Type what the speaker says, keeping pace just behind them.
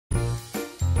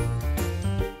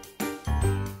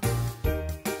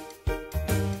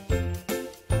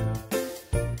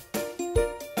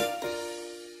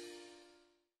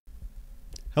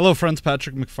Hello, friends.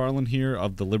 Patrick McFarland here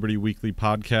of the Liberty Weekly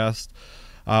podcast.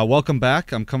 Welcome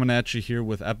back. I'm coming at you here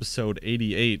with episode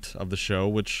 88 of the show,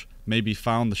 which may be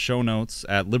found the show notes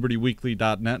at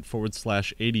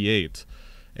libertyweekly.net/88.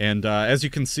 And as you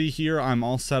can see here, I'm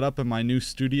all set up in my new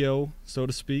studio, so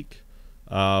to speak.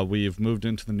 We've moved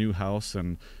into the new house,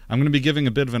 and I'm going to be giving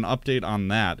a bit of an update on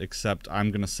that, except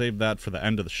I'm going to save that for the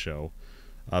end of the show,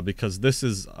 because this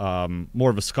is more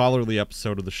of a scholarly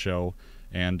episode of the show.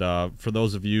 And for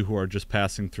those of you who are just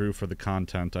passing through for the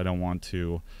content, I don't want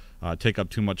to take up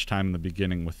too much time in the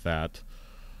beginning with that.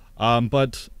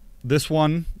 But this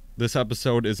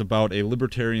episode is about a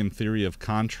libertarian theory of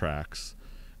contracts.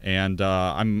 And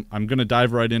I'm going to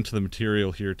dive right into the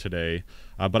material here today.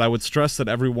 But I would stress that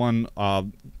everyone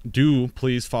do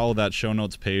please follow that show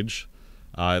notes page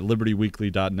at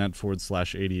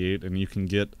libertyweekly.net/88, and you can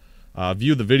get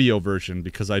view the video version,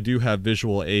 because I do have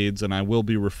visual aids, and I will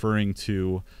be referring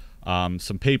to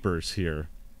some papers here.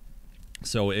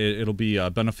 So it'll be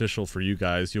beneficial for you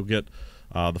guys. You'll get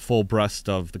the full breadth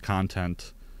of the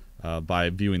content by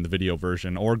viewing the video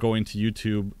version, or going to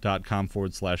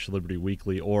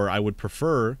youtube.com/libertyweekly, or I would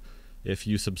prefer if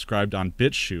you subscribed on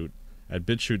BitChute at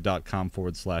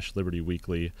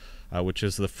bitchute.com/libertyweekly, which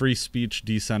is the free speech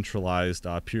decentralized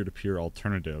peer-to-peer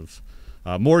alternative,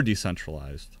 more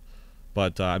decentralized.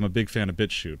 But I'm a big fan of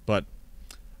BitChute. But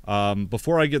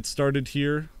before I get started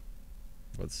here,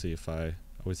 let's see if I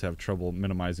always have trouble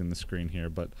minimizing the screen here.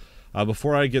 But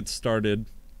before I get started,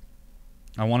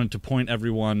 I wanted to point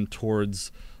everyone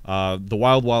towards the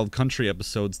Wild Wild Country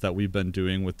episodes that we've been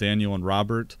doing with Daniel and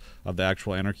Robert of the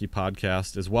Actual Anarchy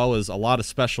podcast, as well as a lot of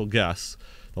special guests.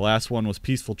 The last one was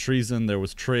Peaceful Treason. There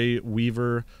was Trey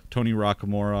Weaver, Tony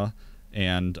Rockamora,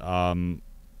 and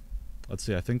let's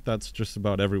see, I think that's just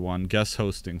about everyone guest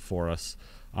hosting for us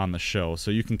on the show. So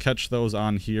you can catch those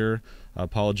on here.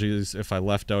 Apologies if I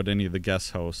left out any of the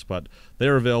guest hosts, but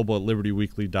they're available at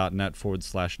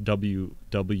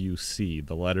libertyweekly.net/WWC,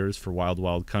 the letters for Wild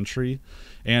Wild Country.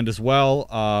 And as well,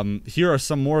 here are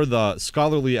some more of the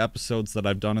scholarly episodes that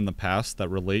I've done in the past that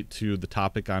relate to the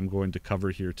topic I'm going to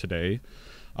cover here today.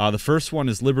 The first one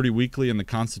is Liberty Weekly and the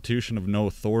Constitution of No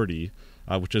Authority,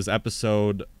 which is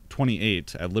episode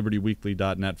 28 at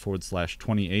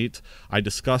libertyweekly.net/28. I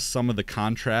discussed some of the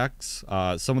contracts,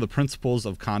 some of the principles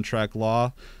of contract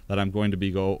law that I'm going to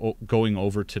be going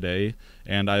over today.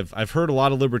 And I've heard a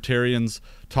lot of libertarians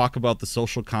talk about the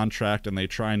social contract, and they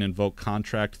try and invoke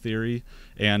contract theory.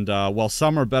 And while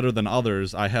some are better than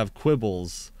others, I have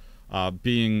quibbles,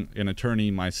 being an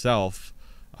attorney myself.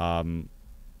 The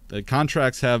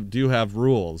contracts do have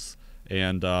rules,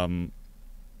 and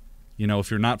you know,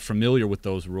 if you're not familiar with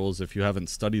those rules, if you haven't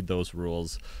studied those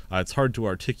rules, it's hard to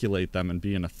articulate them and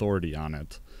be an authority on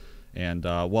it. And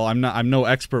while I'm no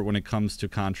expert when it comes to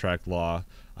contract law,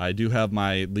 I do have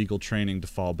my legal training to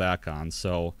fall back on.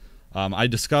 So I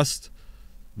discussed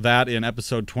that in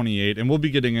episode 28, and we'll be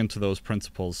getting into those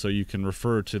principles, so you can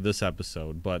refer to this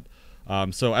episode. But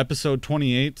so episode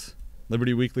 28,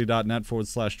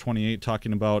 libertyweekly.net/28,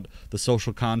 talking about the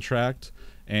social contract,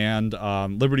 and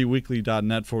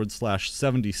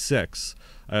libertyweekly.net/76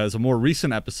 as a more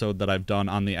recent episode that I've done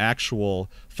on the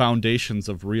actual foundations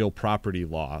of real property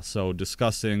law. So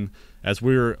discussing, as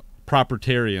we're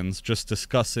propertarians, just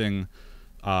discussing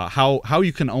how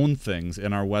you can own things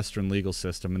in our Western legal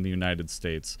system in the United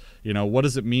States. You know, what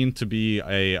does it mean to be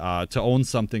to own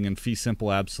something in fee simple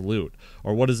absolute,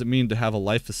 or what does it mean to have a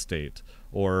life estate,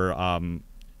 or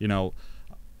you know,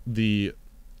 the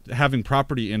having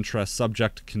property interests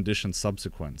subject to condition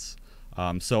subsequence.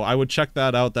 So I would check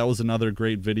that out. That was another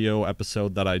great video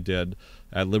episode that I did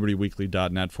at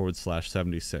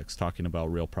libertyweekly.net/76, talking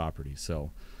about real property. So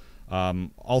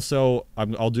also,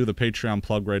 I'll do the Patreon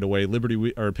plug right away,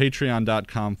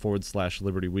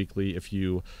 patreon.com/libertyweekly. If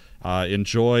you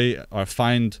enjoy or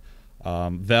find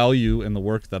value in the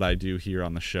work that I do here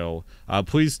on the show,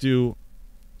 please do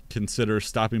consider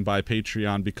stopping by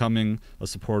Patreon, becoming a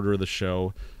supporter of the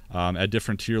show. At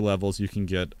different tier levels, you can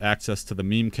get access to the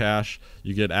meme cache,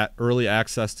 you get early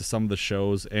access to some of the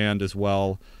shows, and as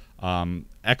well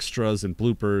extras and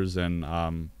bloopers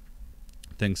and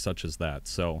things such as that.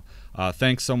 So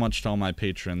thanks so much to all my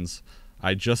patrons.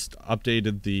 I just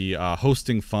updated the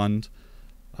hosting fund,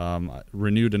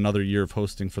 renewed another year of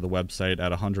hosting for the website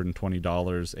at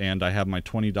 $120, and I have my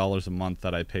 $20 a month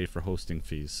that I pay for hosting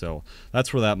fees. So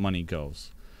that's where that money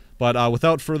goes. But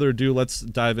without further ado, let's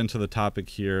dive into the topic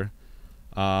here.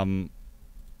 So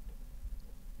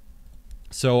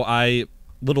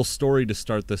little story to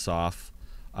start this off.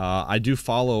 I do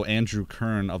follow Andrew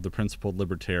Kern of the Principled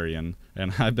Libertarian,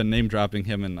 and I've been name dropping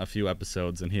him in a few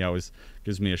episodes, and he always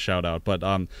gives me a shout out. But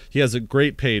he has a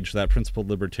great page, that Principled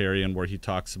Libertarian, where he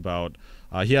talks about,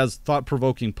 he has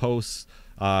thought-provoking posts.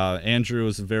 Andrew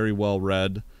is very well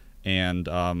read, and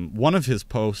one of his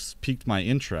posts piqued my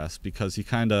interest because he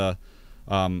kind of,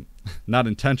 not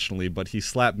intentionally, but he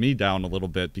slapped me down a little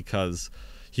bit because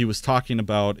he was talking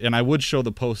about, and I would show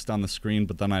the post on the screen,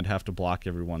 but then I'd have to block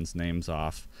everyone's names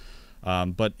off.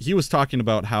 But he was talking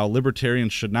about how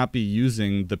libertarians should not be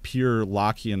using the pure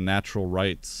Lockean natural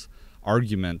rights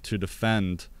argument to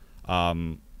defend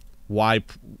why,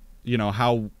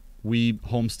 how we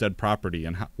homestead property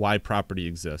and why property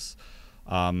exists.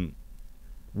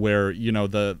 Where,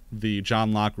 the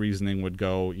John Locke reasoning would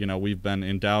go, we've been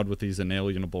endowed with these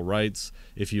inalienable rights.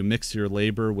 If you mix your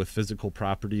labor with physical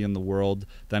property in the world,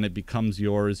 then it becomes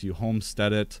yours. You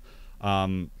homestead it.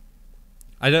 And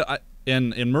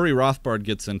Murray Rothbard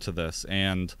gets into this,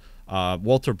 and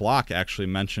Walter Block actually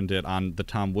mentioned it on the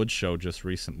Tom Woods show just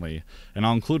recently. And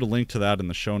I'll include a link to that in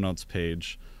the show notes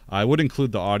page. I would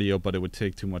include the audio, but it would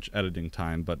take too much editing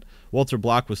time. But Walter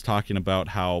Block was talking about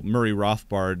how Murray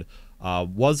Rothbard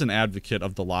was an advocate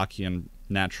of the Lockean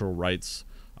natural rights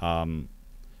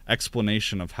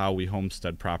explanation of how we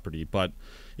homestead property. But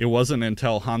it wasn't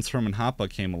until Hans Hermann Hoppe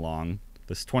came along,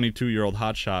 this 22-year-old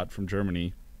hotshot from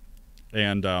Germany,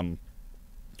 and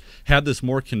had this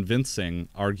more convincing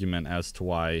argument as to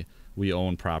why we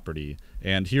own property.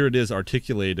 And here it is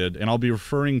articulated, and I'll be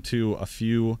referring to a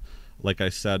few, like I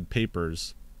said,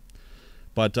 papers.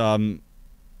 But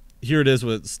here it is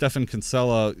with Stefan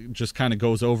Kinsella, just kind of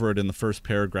goes over it in the first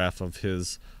paragraph of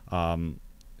his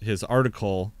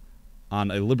article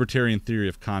on a libertarian theory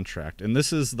of contract. And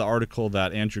this is the article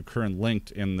that Andrew Kern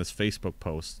linked in this Facebook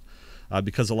post,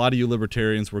 because a lot of you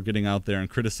libertarians were getting out there and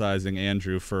criticizing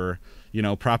Andrew for,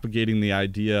 propagating the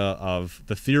idea of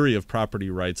the theory of property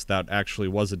rights that actually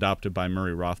was adopted by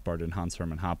Murray Rothbard and Hans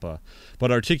Hermann Hoppe,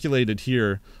 but articulated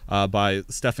here by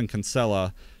Stefan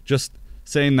Kinsella, just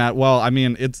saying that, well, I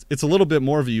mean, it's a little bit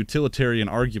more of a utilitarian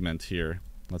argument here.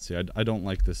 Let's see, I don't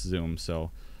like this zoom,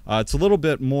 so it's a little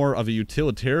bit more of a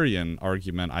utilitarian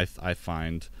argument, I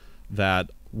find,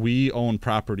 that we own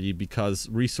property because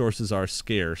resources are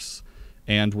scarce,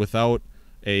 and without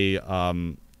a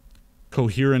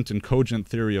coherent and cogent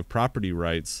theory of property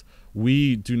rights,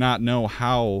 we do not know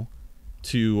how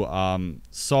to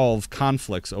solve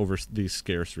conflicts over these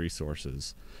scarce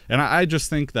resources. And I just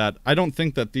think that, I don't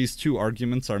think that these two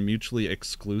arguments are mutually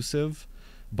exclusive,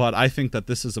 but I think that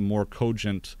this is a more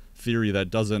cogent theory that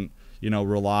doesn't,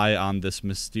 rely on this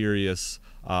mysterious,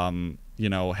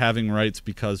 having rights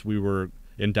because we were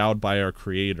endowed by our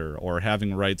creator, or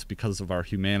having rights because of our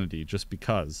humanity, just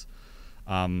because.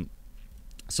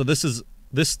 So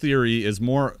this theory is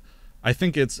more, I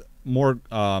think it's more,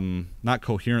 not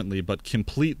coherently, but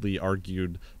completely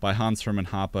argued by Hans Hermann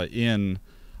Hoppe in,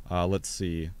 let's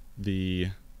see,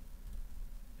 it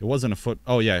wasn't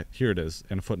a here it is,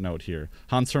 in a footnote here.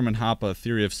 Hans Hermann Hoppe,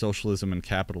 Theory of Socialism and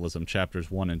Capitalism,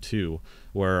 chapters 1 and 2,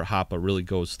 where Hoppe really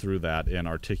goes through that and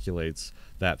articulates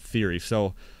that theory.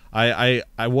 So I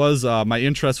was, my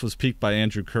interest was piqued by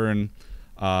Andrew Kern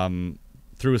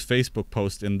through his Facebook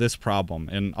post in this problem.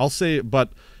 And I'll say, but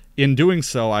in doing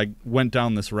so, I went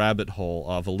down this rabbit hole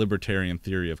of a libertarian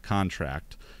theory of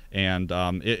contract. And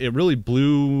it really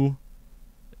blew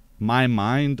my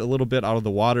mind a little bit out of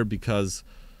the water, because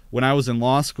when I was in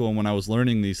law school and when I was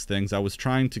learning these things, I was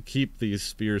trying to keep these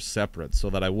spheres separate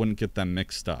so that I wouldn't get them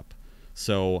mixed up.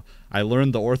 So I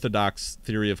learned the orthodox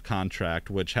theory of contract,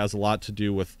 which has a lot to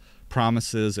do with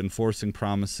promises, enforcing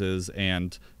promises,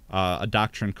 and a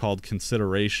doctrine called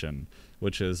consideration,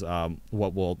 which is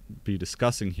what we'll be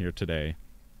discussing here today.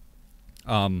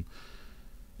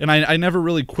 And I never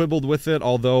really quibbled with it,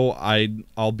 although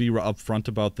I'll be upfront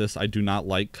about this. I do not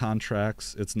like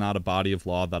contracts. It's not a body of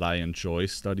law that I enjoy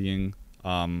studying.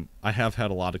 I have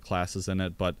had a lot of classes in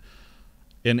it, but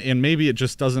and maybe it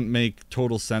just doesn't make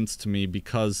total sense to me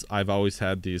because I've always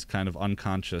had these kind of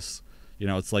unconscious,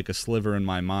 it's like a sliver in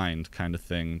my mind kind of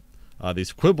thing,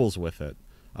 these quibbles with it,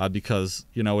 because,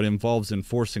 it involves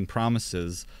enforcing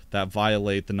promises that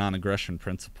violate the non-aggression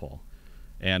principle.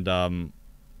 And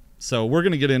so we're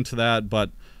going to get into that,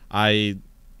 but I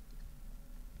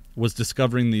was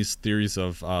discovering these theories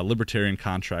of libertarian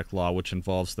contract law, which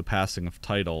involves the passing of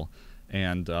title,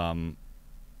 and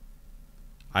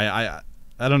I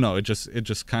don't know, it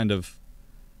just kind of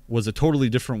was a totally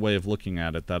different way of looking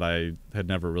at it that I had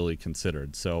never really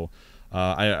considered. So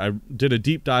I did a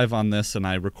deep dive on this, and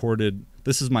I recorded.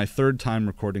 This is my third time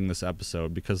recording this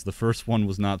episode because the first one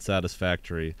was not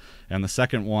satisfactory, and the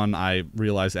second one I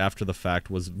realized after the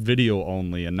fact was video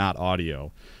only and not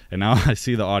audio, and now I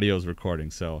see the audio is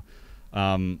recording. So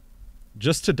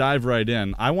just to dive right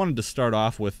in, I wanted to start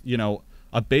off with,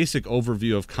 a basic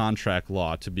overview of contract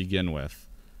law to begin with.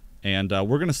 And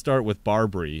we're going to start with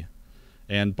Barbary.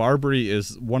 And Barbary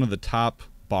is one of the top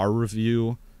bar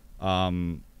review,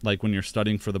 like when you're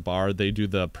studying for the bar, they do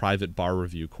the private bar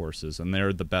review courses, and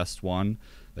they're the best one.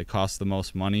 They cost the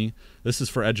most money. This is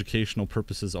for educational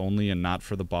purposes only and not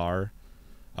for the bar,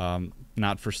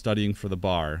 not for studying for the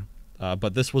bar.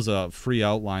 But this was a free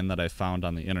outline that I found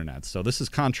on the internet. So this is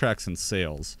contracts and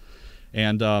sales.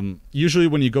 And usually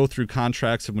when you go through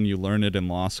contracts and when you learn it in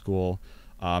law school,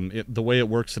 the way it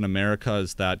works in America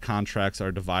is that contracts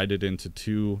are divided into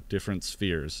two different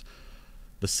spheres.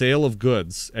 The sale of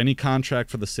goods, any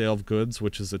contract for the sale of goods,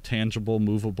 which is a tangible,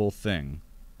 movable thing,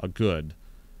 a good,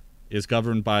 is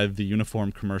governed by the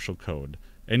Uniform Commercial Code.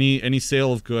 Any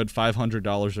sale of good,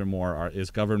 $500 or more,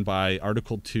 is governed by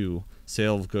Article 2,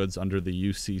 sale of goods under the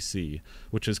UCC,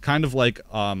 which is kind of like,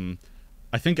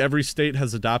 I think every state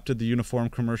has adopted the Uniform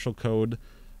Commercial Code.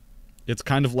 It's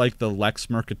kind of like the Lex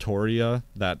Mercatoria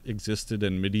that existed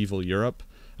in medieval Europe,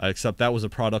 except that was a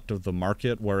product of the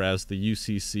market, whereas the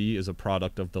UCC is a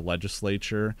product of the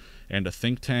legislature and a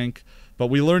think tank. But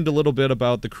we learned a little bit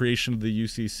about the creation of the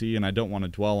UCC, and I don't want to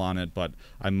dwell on it, but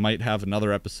I might have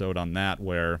another episode on that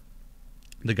where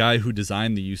the guy who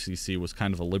designed the UCC was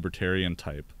kind of a libertarian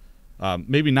type.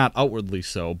 Maybe not outwardly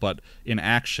so, but in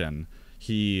action,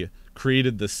 he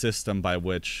created the system by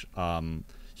which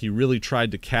he really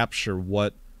tried to capture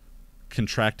what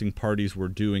contracting parties were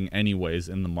doing anyways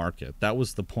in the market. That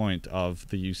was the point of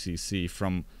the UCC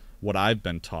from what I've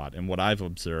been taught and what I've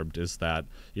observed, is that,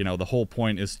 the whole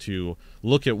point is to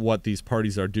look at what these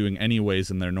parties are doing anyways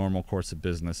in their normal course of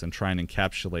business and try and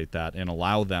encapsulate that and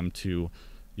allow them to,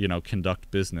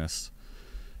 conduct business.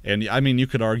 And I mean, you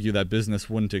could argue that business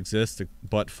wouldn't exist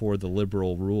but for the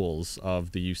liberal rules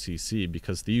of the UCC,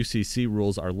 because the UCC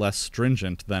rules are less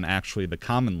stringent than actually the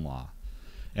common law.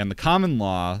 And the common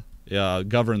law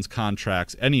governs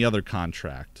contracts, any other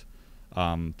contract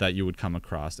that you would come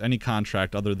across, any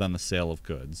contract other than the sale of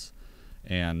goods.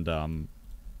 And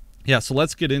so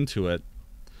let's get into it.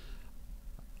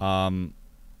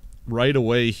 Right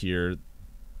away here,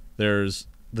 there's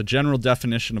the general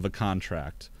definition of a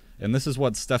contract. And this is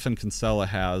what Stephan Kinsella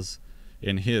has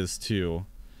in his too.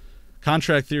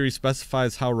 Contract theory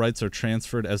specifies how rights are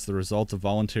transferred as the result of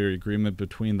voluntary agreement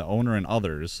between the owner and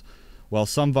others. While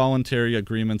some voluntary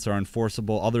agreements are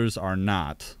enforceable, others are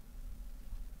not.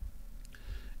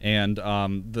 And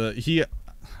I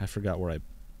forgot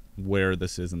where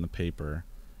this is in the paper.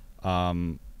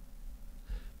 But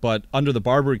under the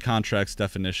Barbary contracts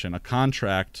definition, a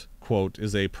contract, quote,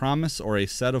 is a promise or a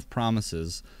set of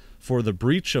promises for the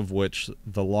breach of which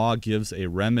the law gives a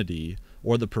remedy,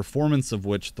 or the performance of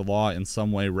which the law in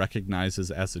some way recognizes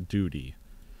as a duty.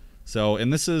 So,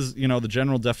 and this is, the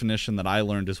general definition that I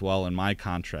learned as well in my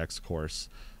contracts course.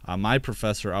 My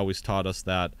professor always taught us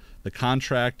that a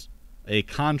contract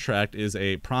is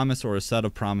a promise or a set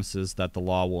of promises that the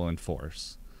law will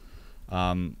enforce.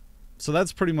 So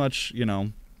that's pretty much,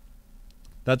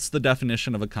 that's the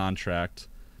definition of a contract.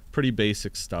 Pretty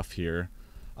basic stuff here.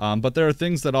 But there are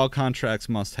things that all contracts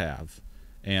must have.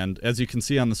 And as you can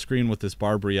see on the screen with this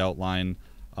Barbary outline,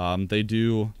 they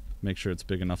do, make sure it's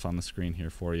big enough on the screen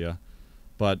here for you.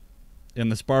 But in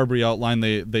this Barbary outline,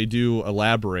 they do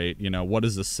elaborate, what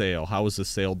is a sale? How is a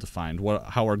sale defined?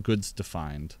 How are goods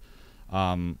defined?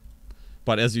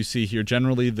 But as you see here,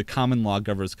 generally the common law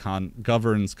governs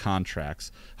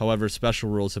contracts. However, special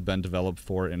rules have been developed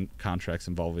for in contracts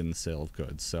involving the sale of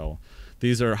goods. So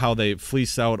these are how they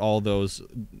fleece out all those.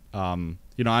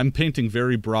 I'm painting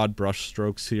very broad brush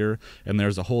strokes here, and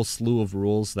there's a whole slew of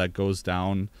rules that goes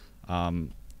down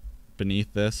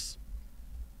beneath this.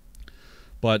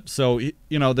 But so,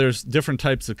 there's different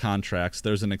types of contracts.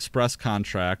 There's an express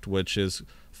contract, which is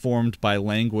formed by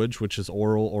language, which is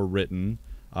oral or written,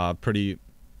 pretty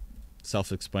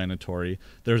self-explanatory.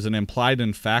 There's an implied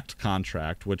and fact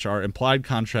contract, which are implied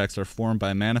contracts are formed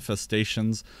by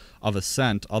manifestations of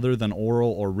assent other than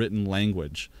oral or written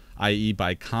language, i.e.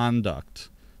 by conduct.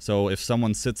 So if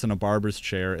someone sits in a barber's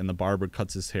chair and the barber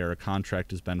cuts his hair, a contract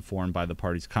has been formed by the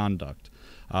party's conduct.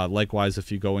 Likewise,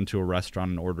 if you go into a restaurant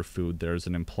and order food, there's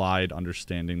an implied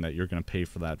understanding that you're going to pay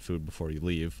for that food before you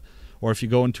leave. Or if you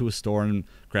go into a store and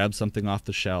grab something off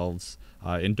the shelves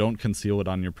and don't conceal it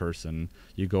on your person,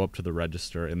 you go up to the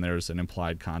register and there's an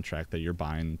implied contract that you're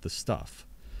buying the stuff.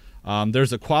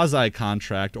 There's a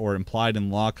quasi-contract or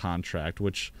implied-in-law contract,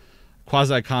 which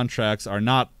quasi-contracts are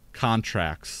not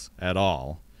contracts at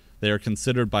all. They are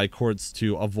considered by courts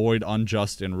to avoid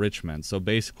unjust enrichment. So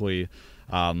basically,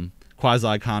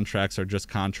 quasi-contracts are just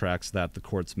contracts that the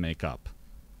courts make up,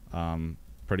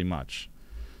 pretty much.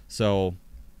 So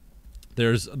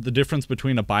there's the difference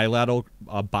between a bilateral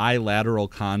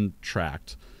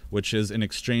contract, which is an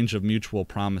exchange of mutual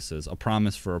promises, a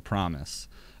promise for a promise,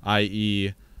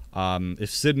 i.e., if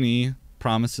Sydney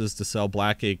promises to sell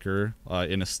Blackacre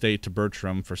in estate to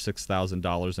Bertram for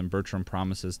 $6,000, and Bertram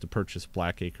promises to purchase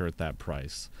Blackacre at that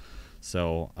price.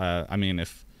 So, I mean,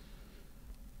 if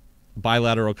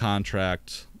bilateral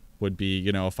contract would be,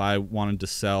 you know, if I wanted to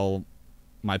sell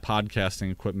my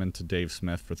podcasting equipment to Dave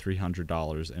Smith for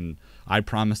 $300, and I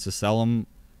promise to sell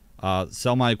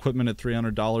my equipment at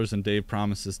 $300, and Dave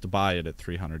promises to buy it at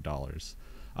 $300.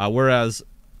 Whereas,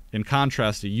 in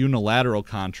contrast, a unilateral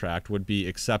contract would be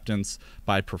acceptance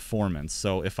by performance.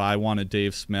 So if I wanted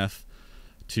Dave Smith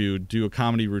to do a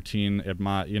comedy routine at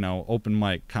my, you know, open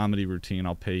mic comedy routine,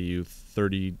 I'll pay you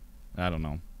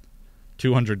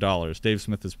 $200. Dave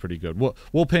Smith is pretty good.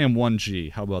 We'll pay him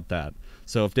 $1G. How about that?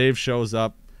 So if Dave shows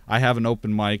up, I have an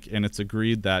open mic, and it's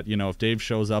agreed that, you know, if Dave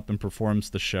shows up and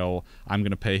performs the show, I'm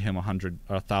going to pay him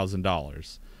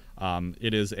 $1,000.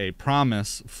 It is a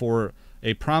promise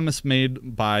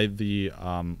made by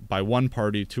by one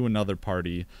party to another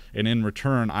party, and in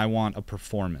return, I want a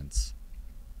performance.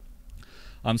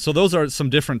 So those are some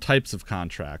different types of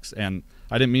contracts, and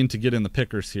I didn't mean to get in the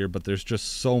pickers here, but there's just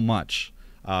so much.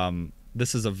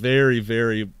 This is a very,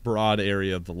 very broad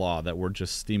area of the law that we're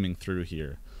just steaming through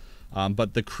here.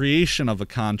 But the creation of a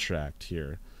contract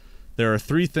here, there are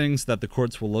three things that the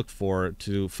courts will look for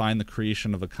to find the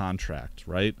creation of a contract,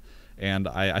 right? And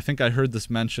I think I heard this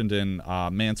mentioned in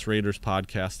Mance Rader's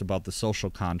podcast about the social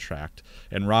contract.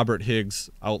 And Robert Higgs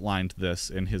outlined this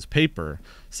in his paper,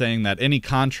 saying that any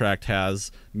contract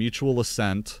has mutual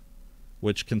assent,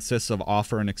 which consists of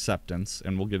offer and acceptance,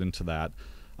 and we'll get into that.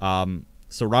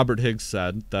 So Robert Higgs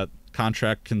said that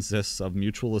contract consists of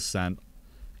mutual assent,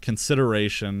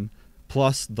 consideration,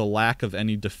 plus the lack of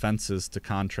any defenses to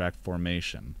contract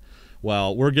formation.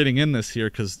 Well, we're getting in this here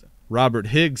because Robert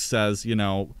Higgs says, you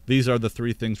know, these are the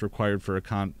three things required for a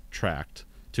contract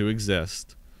to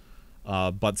exist.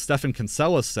 But Stephan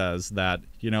Kinsella says that,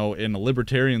 you know, in a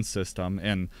libertarian system,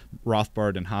 and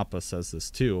Rothbard and Hoppe says this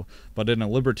too, but in a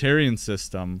libertarian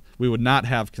system, we would not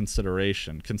have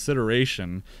consideration.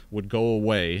 Consideration would go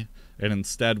away, and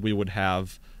instead we would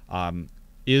have,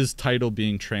 is title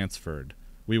being transferred?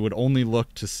 We would only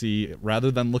look to see,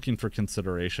 rather than looking for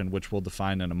consideration, which we'll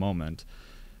define in a moment,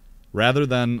 rather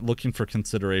than looking for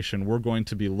consideration, we're going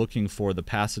to be looking for the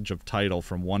passage of title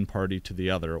from one party to the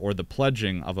other, or the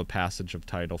pledging of a passage of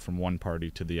title from one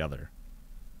party to the other.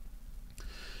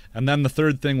 And then the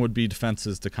third thing would be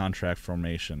defenses to contract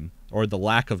formation, or the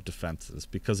lack of defenses,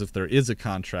 because if there is a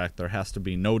contract, there has to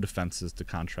be no defenses to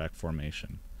contract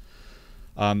formation.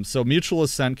 So mutual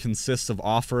assent consists of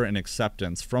offer and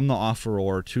acceptance from the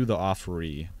offeror to the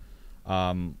offeree.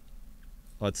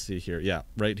 Let's see here. Yeah,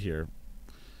 right here.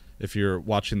 If you're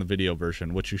watching the video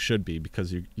version, which you should be,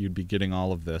 because you'd be getting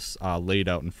all of this laid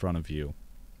out in front of you.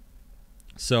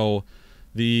 So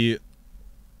the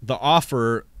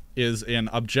offer is an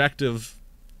objective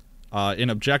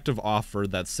offer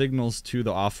that signals to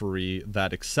the offeree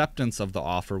that acceptance of the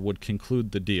offer would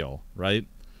conclude the deal, right?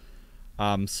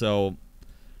 So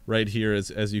right here,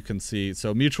 as you can see,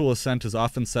 so mutual assent is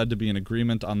often said to be an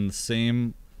agreement on the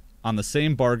same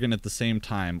bargain at the same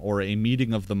time, or a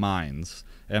meeting of the minds.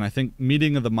 And I think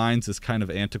meeting of the minds is kind of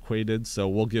antiquated, so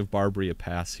we'll give Barbary a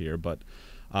pass here. But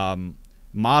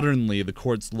modernly, the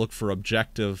courts look for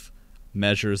objective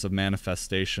measures of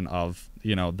manifestation of,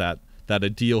 you know, that a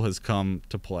deal has come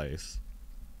to place.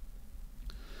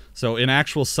 So an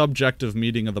actual subjective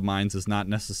meeting of the minds is not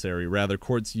necessary. Rather,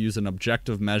 courts use an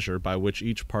objective measure by which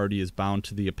each party is bound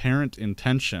to the apparent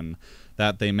intention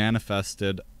that they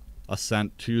manifested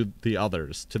assent to the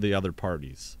other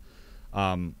parties.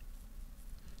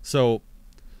 So,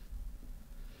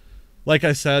 like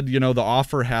I said, you know, the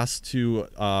offer has to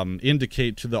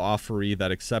indicate to the offeree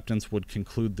that acceptance would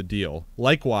conclude the deal.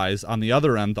 Likewise, on the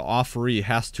other end, the offeree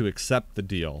has to accept the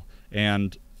deal,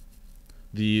 and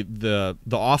the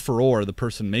offeror, the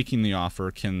person making the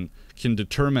offer, can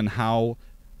determine how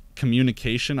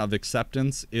communication of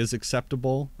acceptance is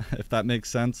acceptable, if that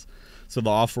makes sense. So the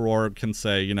offeror can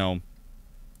say, you know,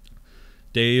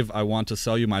 Dave, I want to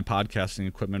sell you my podcasting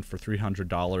equipment for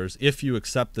 $300. If you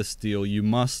accept this deal, you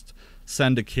must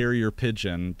send a carrier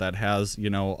pigeon that has, you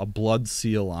know, a blood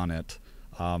seal on it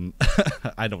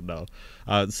I don't know.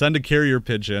 Send a carrier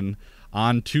pigeon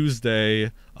on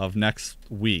Tuesday of next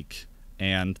week,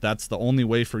 and that's the only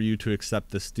way for you to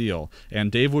accept this deal.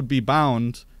 And Dave would be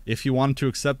bound, if he wanted to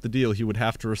accept the deal, he would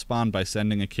have to respond by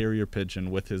sending a carrier pigeon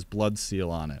with his blood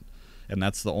seal on it. And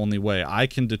that's the only way. I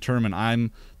can determine,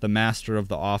 I'm the master of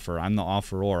the offer, I'm the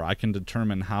offeror. I can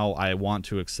determine how I want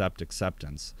to accept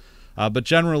acceptance. But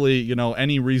generally, you know,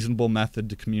 any reasonable method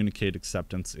to communicate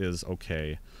acceptance is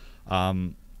okay.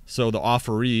 So the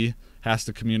offeree has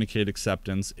to communicate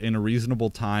acceptance in a reasonable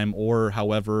time, or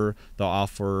however the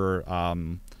offerer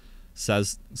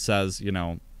says, you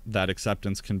know, that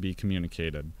acceptance can be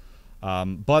communicated.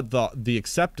 But the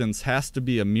acceptance has to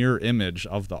be a mirror image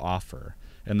of the offer,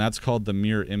 and that's called the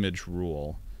mirror image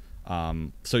rule.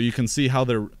 So you can see how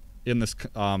they're in this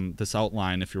this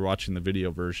outline. If you're watching the video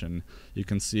version, you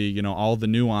can see, you know, all the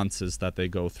nuances that they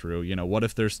go through. You know, what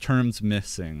if there's terms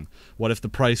missing? What if the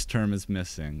price term is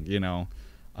missing? You know,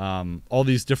 all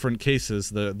these different cases,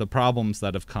 the problems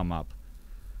that have come up.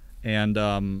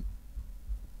 And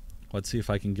let's see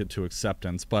if I can get to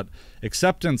acceptance. But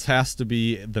acceptance has to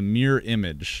be the mirror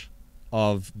image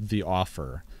of the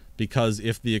offer, because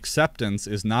if the acceptance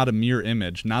is not a mirror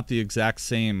image, not the exact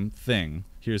same thing,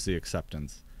 here's the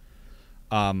acceptance.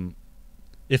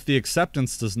 If the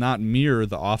acceptance does not mirror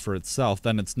the offer itself,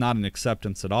 then it's not an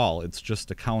acceptance at all. It's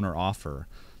just a counter offer.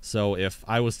 So if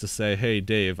I was to say, hey,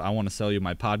 Dave, I want to sell you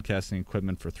my podcasting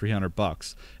equipment for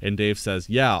 $300, and Dave says,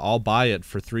 yeah, I'll buy it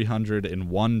for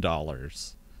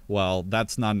 $301. Well,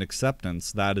 that's not an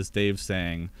acceptance. That is Dave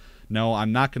saying, no,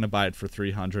 I'm not going to buy it for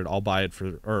 $300. I'll buy it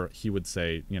for, or he would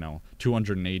say, you know,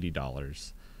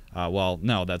 $280. Well,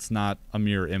 no, that's not a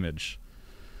mirror image.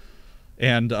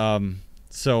 And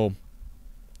so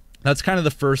that's kind of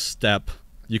the first step.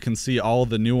 You can see all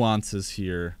the nuances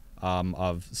here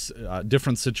of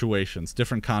different situations,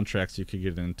 different contracts you could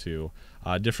get into,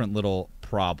 different little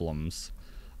problems.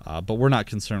 But we're not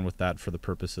concerned with that for the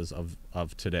purposes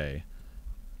of today.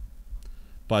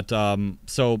 But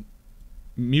so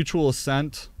mutual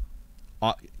assent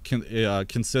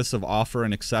consists of offer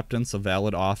and acceptance, a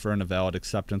valid offer and a valid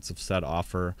acceptance of said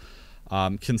offer.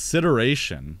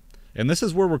 Consideration, and this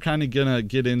is where we're kind of going to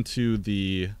get into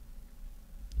the,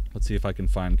 let's see if I can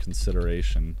find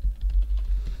consideration.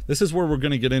 This is where we're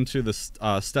going to get into the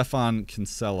Stefan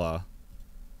Kinsella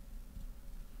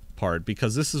part,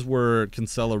 because this is where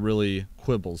Kinsella really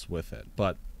quibbles with it.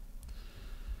 But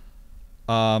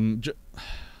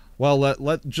well,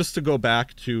 just to go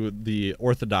back to the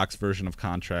orthodox version of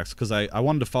contracts, because I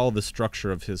wanted to follow the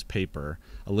structure of his paper,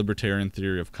 A Libertarian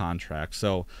Theory of Contracts.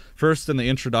 So first, in the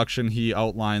introduction, he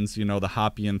outlines, you know, the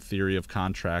Hoppian theory of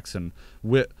contracts and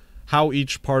how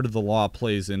each part of the law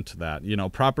plays into that. You know,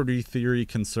 property theory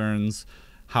concerns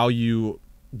how you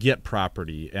get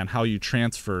property and how you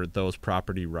transfer those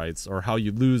property rights or how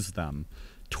you lose them.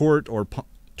 Tort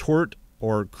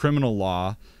or criminal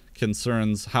law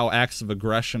concerns how acts of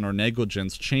aggression or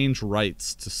negligence change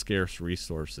rights to scarce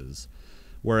resources,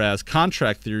 whereas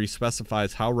contract theory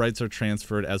specifies how rights are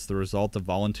transferred as the result of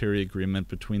voluntary agreement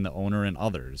between the owner and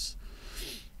others.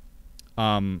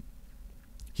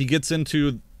 He gets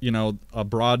into, you know, a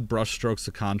broad brushstrokes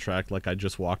of contract like I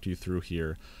just walked you through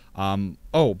here.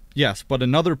 Oh, yes, but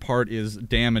another part is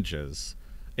damages.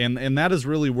 And that is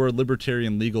really where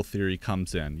libertarian legal theory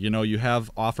comes in. You know, you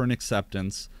have offer and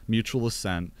acceptance, mutual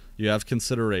assent, you have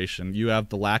consideration, you have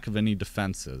the lack of any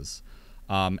defenses.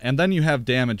 And then you have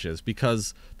damages,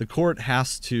 because the court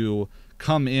has to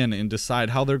come in and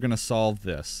decide how they're going to solve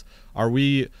this. Are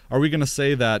we going to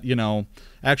say that, you know,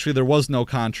 actually there was no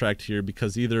contract here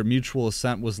because either mutual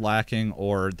assent was lacking,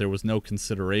 or there was no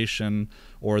consideration,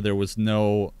 or there was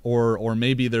no, or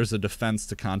maybe there's a defense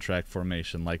to contract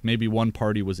formation, like maybe one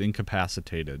party was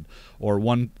incapacitated, or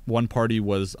one party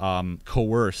was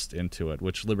coerced into it,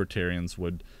 which libertarians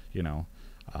would, you know,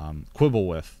 quibble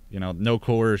with, you know, no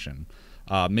coercion.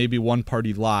 Maybe one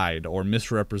party lied or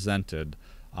misrepresented.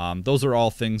 Those are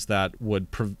all things that would,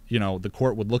 you know, the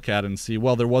court would look at and see,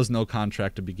 well, there was no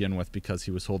contract to begin with because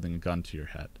he was holding a gun to your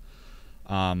head.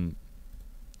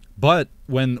 But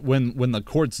when the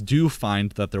courts do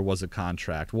find that there was a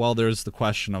contract, well, there's the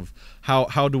question of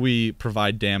how do we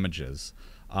provide damages?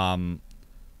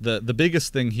 The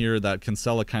biggest thing here that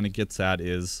Kinsella kind of gets at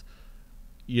is,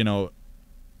 you know,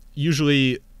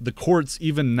 usually the courts,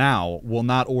 even now, will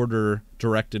not order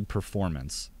directed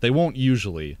performance. They won't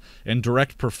usually. And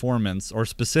direct performance or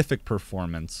specific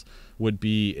performance would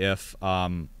be if,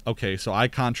 okay, so I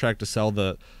contract to sell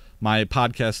my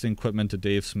podcasting equipment to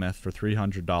Dave Smith for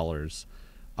 $300.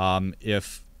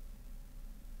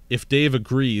 if Dave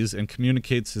agrees and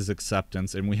communicates his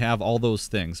acceptance, and we have all those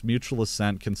things, mutual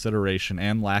assent, consideration,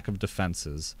 and lack of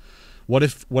defenses, what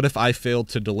if I failed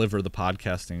to deliver the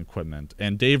podcasting equipment,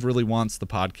 and Dave really wants the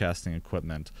podcasting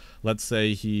equipment? Let's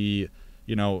say he,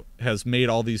 has made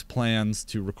all these plans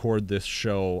to record this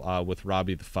show with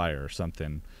Robbie the Fire or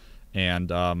something,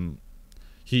 and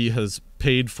he has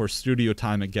paid for studio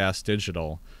time at Gas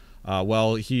Digital.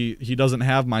 Well, he doesn't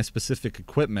have my specific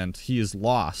equipment. He has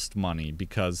lost money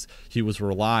because he was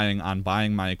relying on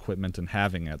buying my equipment and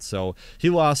having it. So he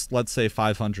lost, let's say,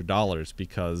 $500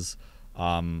 because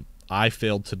I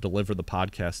failed to deliver the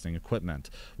podcasting equipment.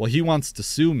 Well, he wants to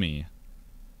sue me,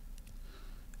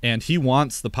 and he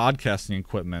wants the podcasting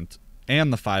equipment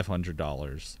and the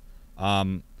 $500.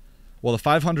 Well, the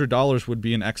 $500 would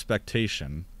be an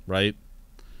expectation, right?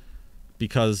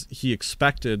 Because he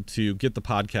expected to get the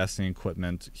podcasting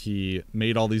equipment. He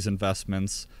made all these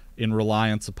investments in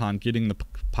reliance upon getting the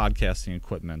podcasting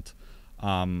equipment.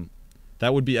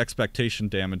 That would be expectation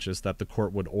damages that the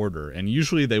court would order. And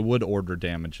usually they would order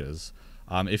damages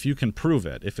if you can prove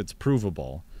it, if it's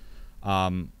provable.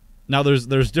 Now,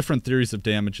 there's different theories of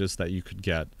damages that you could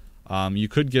get. You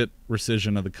could get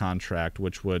rescission of the contract,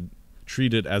 which would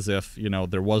treat it as if,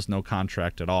 there was no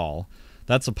contract at all.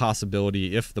 That's a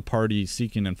possibility if the party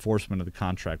seeking enforcement of the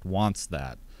contract wants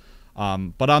that.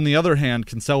 But on the other hand,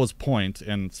 Kinsella's point,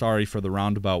 and sorry for the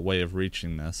roundabout way of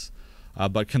reaching this,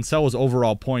 but Kinsella's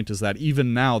overall point is that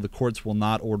even now the courts will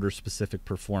not order specific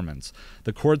performance.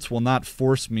 The courts will not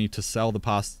force me to sell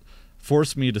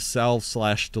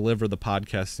sell/deliver the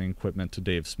podcasting equipment to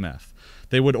Dave Smith.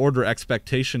 They would order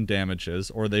expectation damages,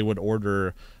 or they would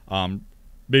order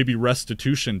maybe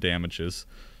restitution damages.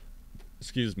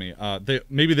 Excuse me.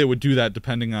 Maybe they would do that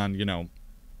depending on,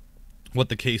 what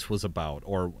the case was about,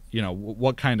 or,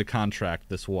 what kind of contract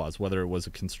this was, whether it was a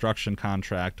construction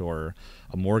contract or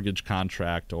a mortgage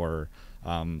contract or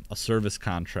a service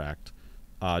contract.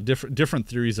 Different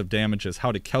theories of damages,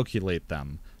 how to calculate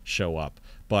them, show up.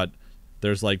 But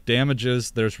there's like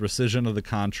damages, there's rescission of the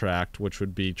contract, which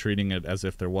would be treating it as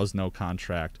if there was no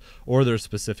contract, or there's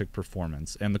specific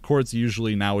performance. And the courts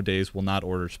usually nowadays will not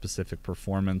order specific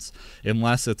performance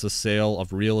unless it's a sale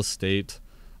of real estate,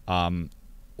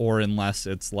 or unless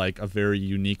it's like a very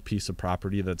unique piece of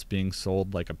property that's being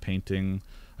sold, like a painting,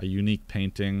 a unique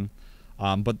painting.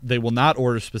 But they will not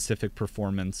order specific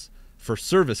performance for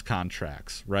service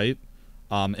contracts, right?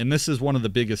 And this is one of the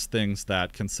biggest things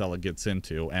that Kinsella gets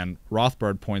into, and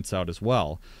Rothbard points out as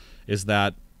well, is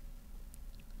that,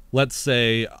 let's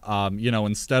say,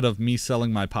 instead of me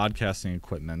selling my podcasting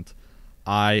equipment,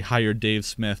 I hired Dave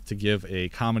Smith to give a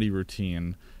comedy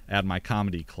routine at my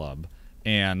comedy club,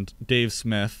 and Dave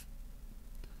Smith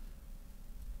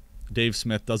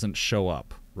doesn't show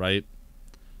up, right?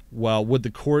 Well, would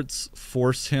the courts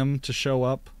force him to show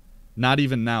up? Not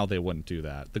even now they wouldn't do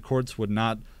that. The courts would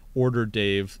not order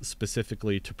Dave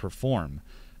specifically to perform,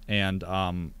 and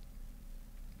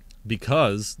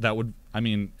because that would,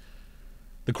 the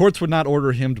courts would not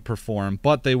order him to perform,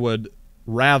 but they would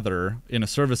rather, in a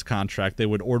service contract, they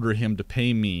would order him to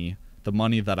pay me the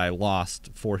money that I lost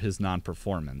for his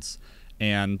non-performance.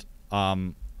 And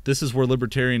this is where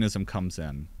libertarianism comes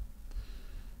in,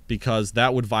 because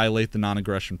that would violate the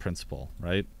non-aggression principle,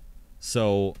 right?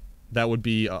 So that would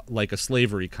be like a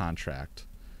slavery contract.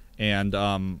 And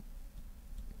or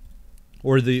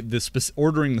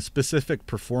ordering the specific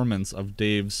performance of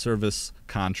Dave's service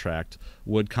contract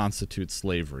would constitute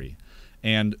slavery.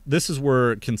 And this is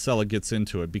where Kinsella gets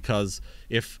into it, because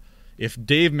if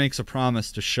Dave makes a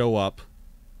promise to show up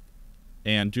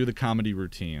and do the comedy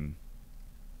routine,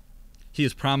 he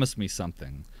has promised me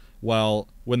something. Well,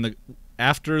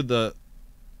 after the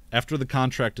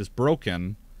contract is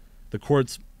broken, the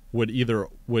courts would either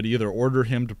order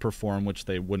him to perform, which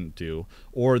they wouldn't do,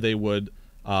 or they would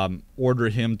order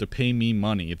him to pay me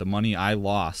money, the money I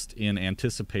lost in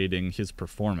anticipating his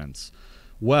performance.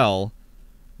 Well,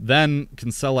 then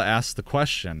Kinsella asks the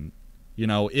question,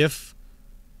 if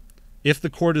the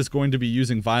court is going to be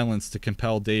using violence to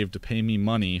compel Dave to pay me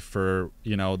money for,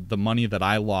 the money that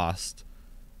I lost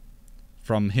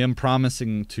from him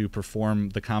promising to perform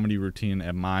the comedy routine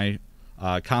at my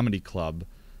comedy club,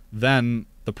 then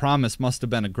the promise must have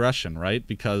been aggression, right?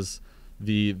 Because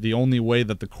the only way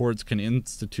that the courts can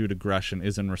institute aggression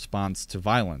is in response to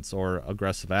violence or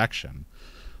aggressive action.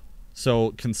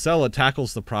 So Kinsella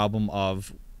tackles the problem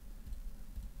of,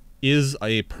 is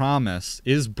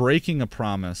breaking a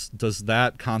promise, does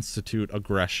that constitute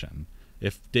aggression?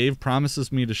 If Dave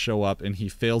promises me to show up and he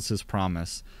fails his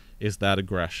promise, is that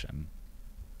aggression?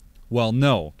 Well,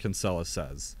 no, Kinsella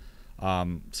says.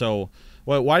 So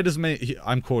why does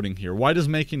I'm quoting here, why does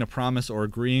making a promise or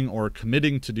agreeing or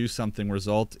committing to do something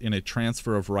result in a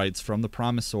transfer of rights from the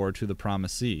promisor to the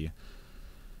promisee?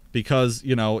 Because,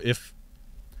 you know, if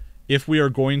we are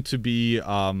going to be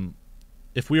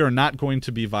if we are not going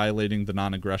to be violating the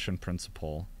non-aggression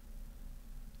principle,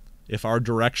 if our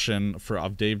direction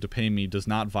of Dave to pay me does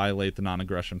not violate the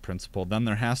non-aggression principle, then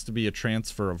there has to be a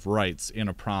transfer of rights in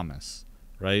a promise,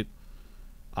 right?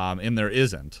 And there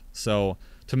isn't. So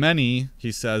to many,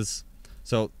 he says,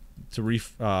 so to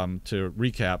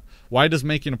recap, why does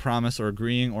making a promise or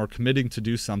agreeing or committing to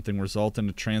do something result in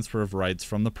a transfer of rights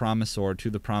from the promisor to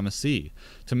the promisee?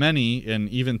 To many, and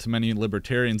even to many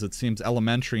libertarians, it seems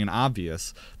elementary and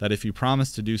obvious that if you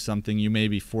promise to do something, you may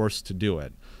be forced to do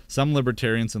it. Some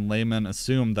libertarians and laymen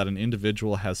assume that an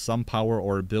individual has some power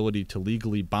or ability to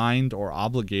legally bind or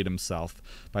obligate himself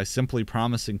by simply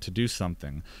promising to do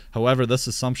something. However, this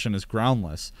assumption is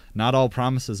groundless. Not all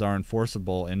promises are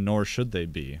enforceable, and nor should they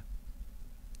be.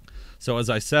 So as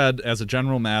I said, as a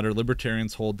general matter,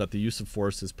 libertarians hold that the use of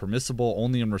force is permissible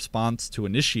only in response to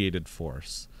initiated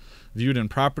force. Viewed in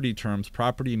property terms,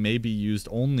 property may be used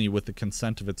only with the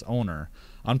consent of its owner.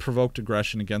 Unprovoked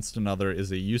aggression against another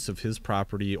is a use of his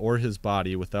property or his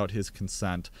body without his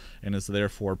consent and is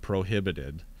therefore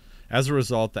prohibited. As a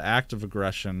result of the act of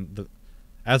aggression, the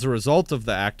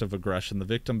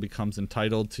victim becomes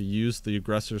entitled to use the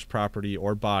aggressor's property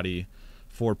or body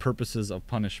for purposes of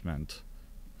punishment.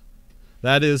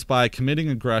 That is, by committing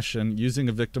aggression, using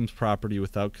a victim's property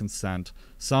without consent,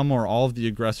 some or all of the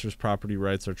aggressor's property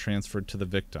rights are transferred to the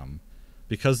victim.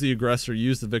 Because the aggressor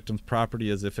used the victim's property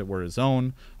as if it were his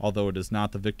own, although it is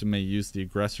not, the victim may use the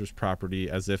aggressor's property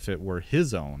as if it were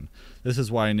his own. This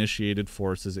is why initiated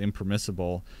force is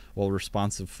impermissible, while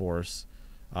responsive force...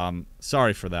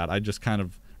 sorry for that. I just kind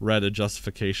of read a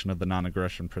justification of the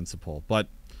non-aggression principle. But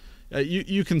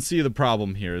you can see the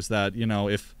problem here is that, you know,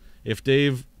 if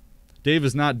Dave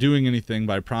is not doing anything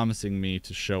by promising me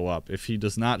to show up. If he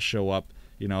does not show up,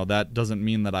 you know, that doesn't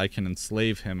mean that I can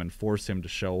enslave him and force him to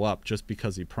show up just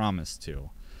because he promised to.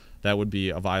 That would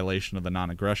be a violation of the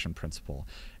non-aggression principle.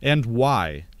 And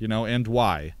why? You know, and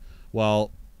why? Well,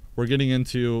 we're getting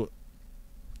into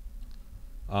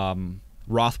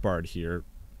Rothbard here,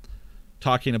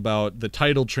 talking about the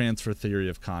title transfer theory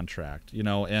of contract, you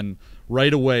know, and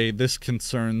right away this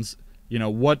concerns, you know,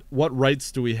 what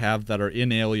rights do we have that are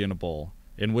inalienable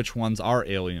and which ones are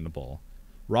alienable?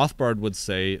 Rothbard would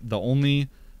say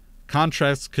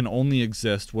contracts can only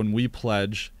exist when we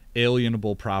pledge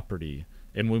alienable property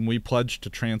and when we pledge to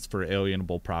transfer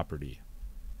alienable property.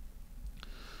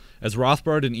 As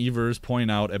Rothbard and Evers point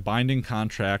out, a binding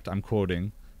contract, I'm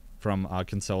quoting from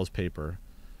Kinsella's paper,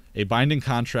 a binding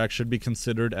contract should be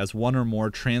considered as one or more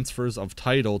transfers of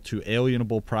title to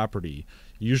alienable property,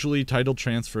 usually title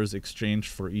transfers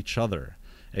exchanged for each other.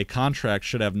 A contract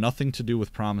should have nothing to do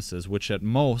with promises, which at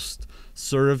most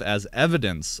serve as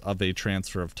evidence of a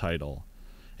transfer of title.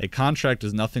 A contract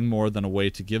is nothing more than a way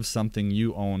to give something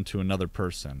you own to another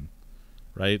person,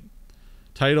 right?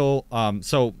 Title,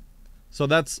 so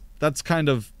that's kind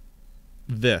of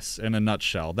this in a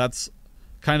nutshell. That's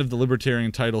kind of the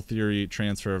libertarian title theory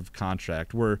transfer of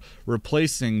contract. We're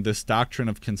replacing this doctrine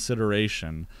of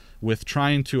consideration with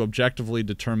trying to objectively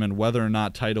determine whether or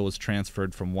not title is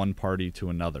transferred from one party to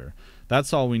another.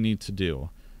 That's all we need to do.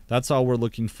 That's all we're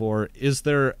looking for. Is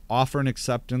there offer and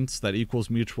acceptance that equals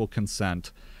mutual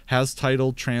consent? Has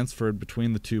title transferred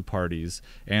between the two parties?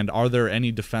 And are there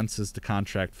any defenses to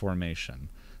contract formation?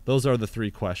 Those are the three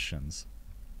questions.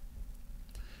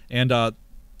 And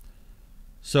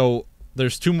so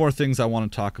there's two more things I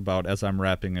want to talk about as I'm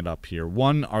wrapping it up here.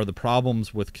 One are the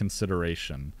problems with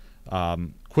consideration,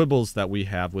 quibbles that we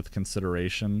have with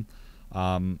consideration.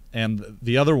 And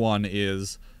the other one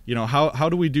is, you know, how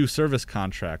do we do service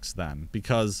contracts then?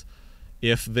 Because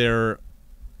if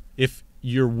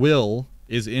your will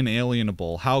is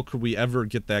inalienable, how could we ever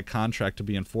get that contract to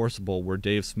be enforceable where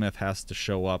Dave Smith has to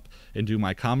show up and do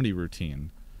my comedy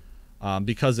routine?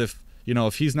 Because if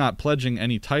he's not pledging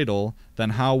any title,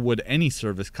 then how would any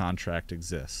service contract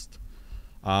exist?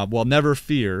 Well, never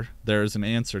fear, there's an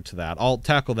answer to that. I'll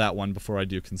tackle that one before I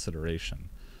do consideration.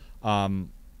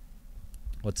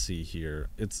 Let's see here.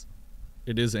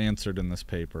 It is answered in this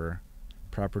paper,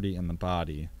 property and the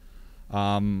body.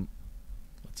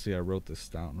 Let's see, I wrote this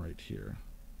down right here.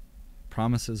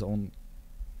 Promises only.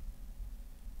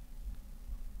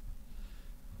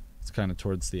 It's kind of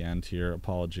towards the end here.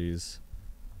 Apologies.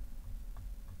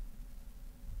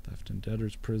 Theft in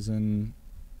debtor's prison.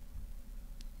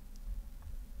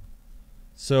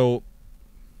 So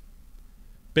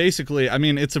basically, I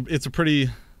mean, it's a pretty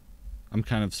I'm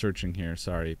kind of searching here,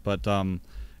 sorry. But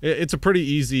it's a pretty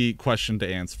easy question to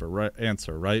answer,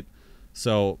 right?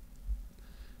 So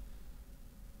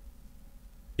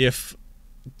if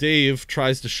Dave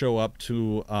tries to show up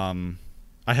to,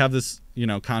 I have this,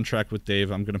 contract with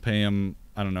Dave. I'm going to pay him,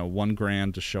 I don't know,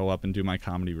 $1,000 to show up and do my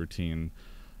comedy routine.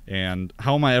 And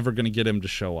how am I ever going to get him to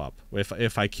show up?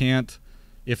 If I can't,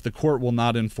 if the court will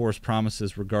not enforce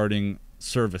promises regarding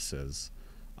services,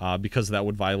 because that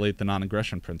would violate the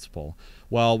non-aggression principle.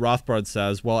 Well, Rothbard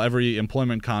says, well, every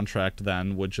employment contract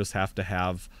then would just have to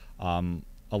have a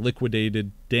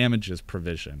liquidated damages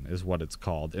provision, is what it's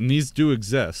called. And these do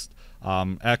exist,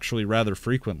 actually rather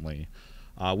frequently,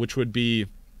 which would be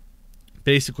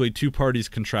basically two parties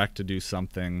contract to do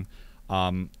something.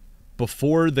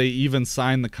 Before they even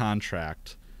sign the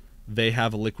contract, they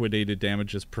have a liquidated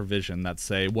damages provision that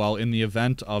say, well, in the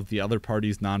event of the other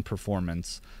party's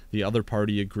non-performance, the other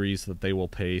party agrees that they will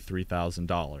pay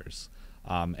 $3,000.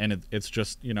 And it's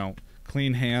just,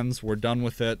 clean hands. We're done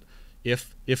with it.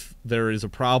 If there is a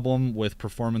problem with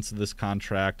performance of this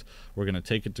contract, we're going to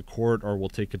take it to court, or we'll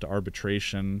take it to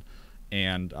arbitration.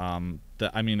 And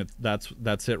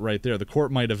that's it right there. The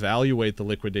court might evaluate the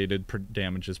liquidated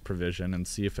damages provision and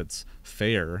see if it's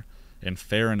fair and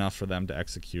fair enough for them to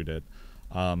execute it.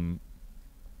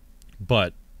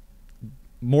 But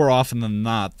more often than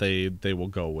not, they will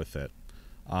go with it.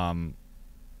 And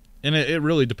it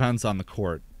really depends on the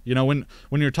court. When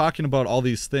you're talking about all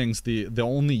these things, the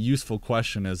only useful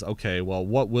question is, okay, well,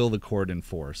 what will the court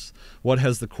enforce? What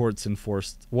has the courts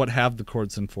enforced? What have the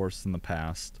courts enforced in the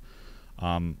past?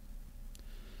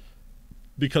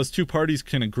 Because two parties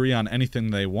can agree on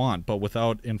anything they want, but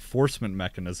without enforcement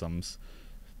mechanisms,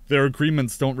 their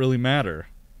agreements don't really matter.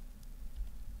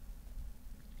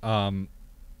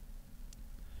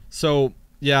 So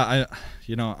yeah,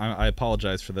 I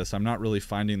apologize for this. I'm not really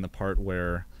finding the part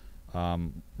where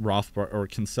Rothbard or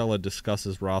Kinsella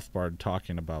discusses Rothbard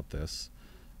talking about this.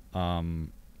 But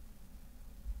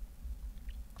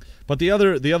the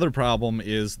other problem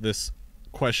is this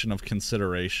question of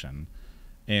consideration.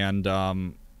 And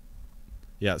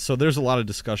yeah, so there's a lot of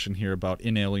discussion here about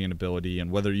inalienability and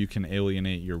whether you can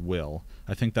alienate your will.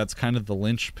 I think that's kind of the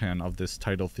linchpin of this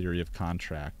title theory of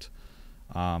contract.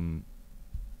 Yeah,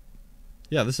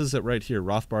 this is it right here,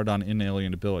 Rothbard on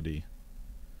inalienability.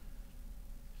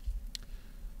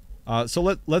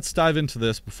 So let's dive into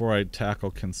this before I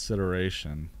tackle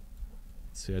consideration.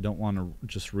 Let's see, I don't want to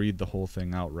just read the whole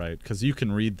thing outright, because you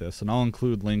can read this, and I'll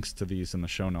include links to these in the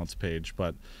show notes page.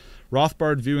 But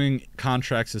Rothbard, viewing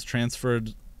contracts as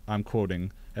transferred, I'm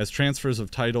quoting, as transfers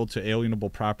of title to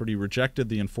alienable property, rejected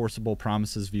the enforceable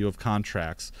promises view of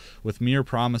contracts, with mere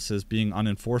promises being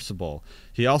unenforceable.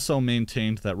 He also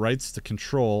maintained that rights to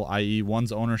control, i.e.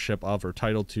 one's ownership of or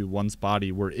title to one's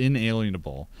body, were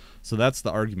inalienable. So that's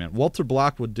the argument. Walter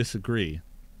Block would disagree,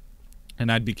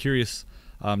 and I'd be curious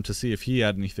to see if he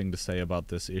had anything to say about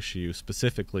this issue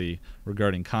specifically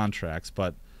regarding contracts.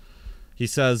 But he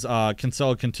says,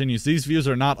 Kinsella continues, these views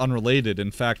are not unrelated. In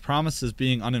fact, promises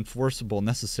being unenforceable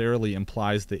necessarily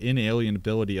implies the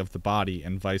inalienability of the body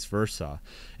and vice versa.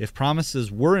 If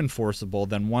promises were enforceable,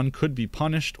 then one could be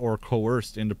punished or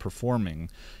coerced into performing,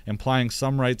 implying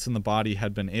some rights in the body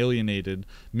had been alienated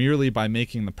merely by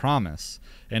making the promise.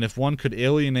 And if one could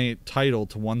alienate title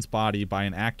to one's body by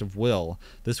an act of will,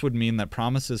 this would mean that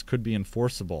promises could be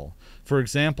enforceable. For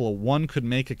example, one could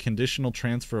make a conditional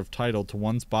transfer of title to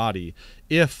one's body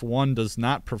if one does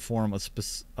not perform a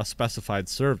specified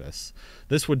service.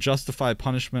 This would justify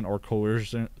punishment or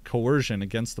coercion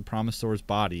against the promisor's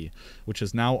body, which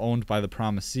is now owned by the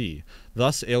promisee.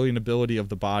 Thus, alienability of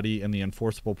the body and the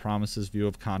enforceable promises view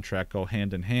of contract go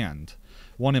hand in hand.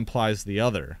 One implies the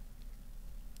other.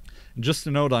 And just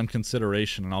a note on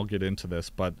consideration, and I'll get into this,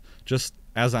 but just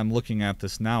as I'm looking at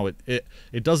this now,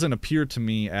 it doesn't appear to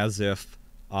me as if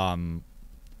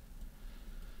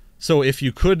so if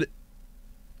you could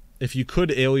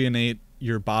alienate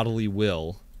your bodily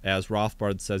will, as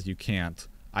Rothbard says you can't,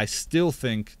 I still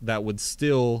think that would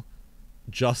still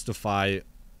justify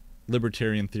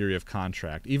libertarian theory of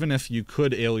contract. Even if you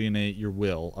could alienate your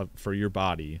will for your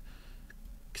body,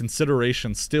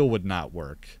 consideration still would not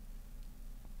work.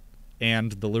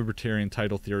 And the libertarian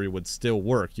title theory would still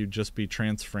work. You'd just be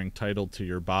transferring title to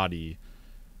your body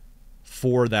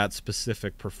for that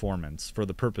specific performance, for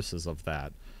the purposes of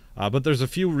that. But there's a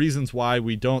few reasons why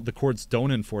the courts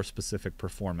don't enforce specific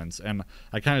performance. And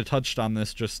I kind of touched on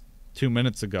this just 2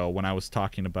 minutes ago when I was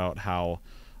talking about how,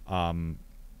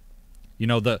 You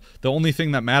know, the only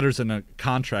thing that matters in a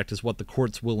contract is what the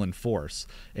courts will enforce.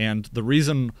 And the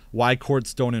reason why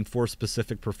courts don't enforce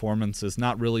specific performance is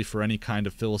not really for any kind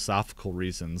of philosophical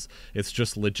reasons. It's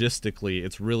just logistically,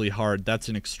 it's really hard. That's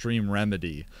an extreme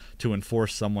remedy to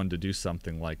enforce someone to do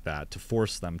something like that, to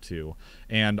force them to.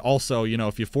 And also, you know,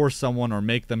 if you force someone or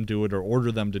make them do it or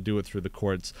order them to do it through the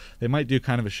courts, they might do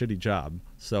kind of a shitty job.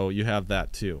 So you have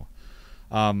that too.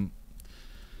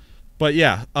 But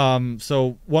yeah,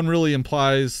 so one really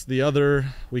implies the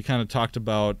other. We kind of talked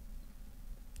about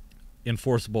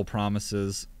enforceable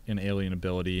promises in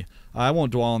alienability. I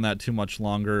won't dwell on that too much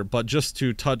longer, but just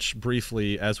to touch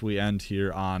briefly as we end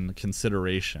here on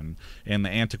consideration and the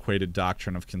antiquated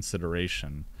doctrine of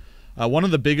consideration. One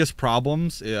of the biggest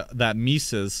problems that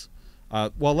Mises,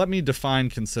 well, let me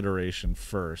define consideration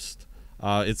first.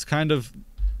 It's kind of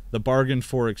the bargain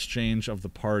for exchange of the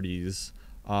parties.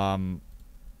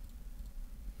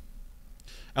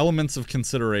 Elements of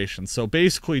consideration. So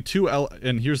basically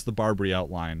and here's the Barbary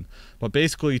outline, but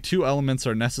basically two elements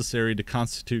are necessary to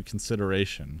constitute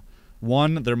consideration.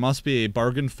 One, there must be a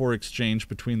bargain for exchange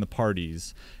between the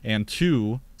parties, and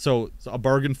two, so a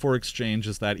bargain for exchange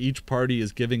is that each party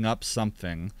is giving up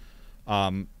something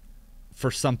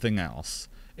for something else.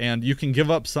 And you can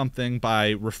give up something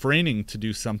by refraining to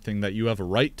do something that you have a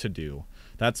right to do.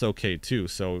 That's okay too.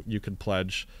 So you could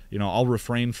pledge, you know, I'll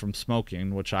refrain from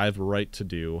smoking, which I have a right to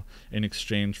do, in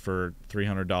exchange for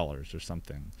 $300 or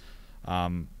something.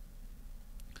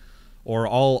 Or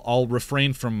I'll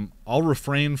refrain from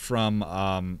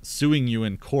suing you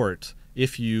in court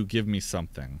if you give me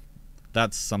something.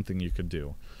 That's something you could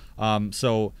do.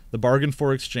 So the bargain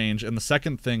for exchange, and the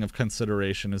second thing of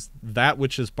consideration is that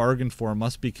which is bargained for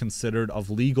must be considered of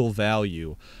legal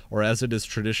value, or as it is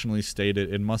traditionally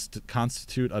stated, it must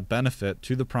constitute a benefit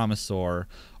to the promisor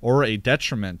or a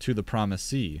detriment to the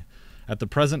promisee. At the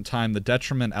present time, the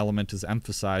detriment element is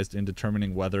emphasized in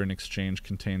determining whether an exchange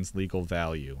contains legal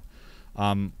value.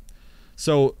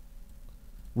 So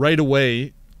right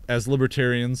away, as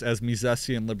libertarians, as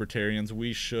Misesian libertarians,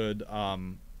 we should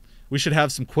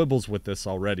have some quibbles with this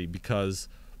already, because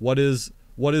what is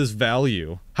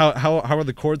value? How are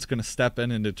the courts going to step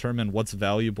in and determine what's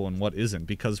valuable and what isn't?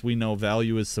 Because we know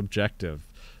value is subjective.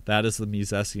 That is the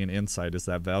Misesian insight, is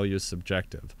that value is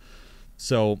subjective.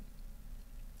 So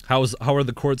how are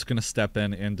the courts going to step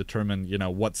in and determine, you know,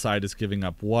 what side is giving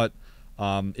up what?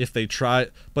 If they try,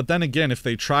 but then again, if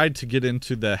they tried to get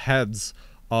into the heads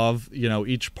of, you know,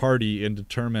 each party and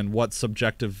determine what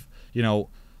subjective, you know,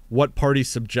 what party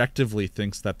subjectively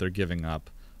thinks that they're giving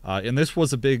up. And this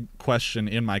was a big question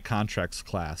in my contracts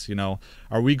class. You know,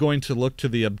 are we going to look to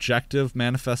the objective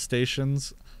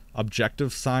manifestations,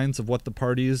 objective signs of what the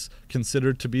parties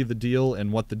considered to be the deal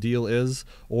and what the deal is?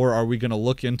 Or are we going to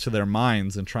look into their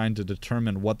minds and trying to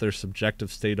determine what their subjective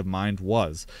state of mind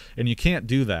was? And you can't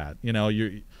do that. You know,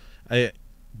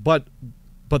 but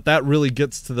that really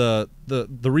gets to the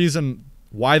reason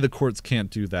why the courts can't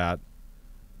do that.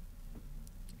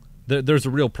 There's a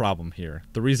real problem here.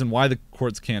 The reason why the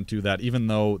courts can't do that, even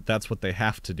though that's what they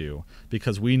have to do,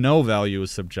 because we know value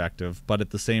is subjective, but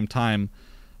at the same time,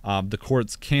 the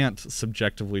courts can't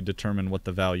subjectively determine what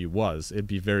the value was. It'd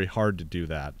be very hard to do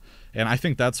that. And I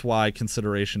think that's why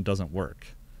consideration doesn't work.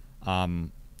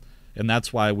 And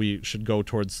that's why we should go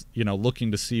towards, you know,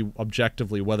 looking to see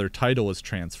objectively whether title is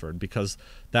transferred, because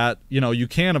that, you know, you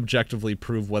can objectively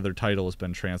prove whether title has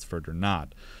been transferred or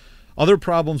not. Other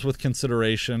problems with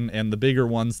consideration, and the bigger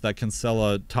ones that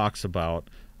Kinsella talks about,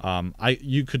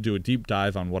 you could do a deep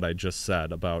dive on what I just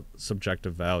said about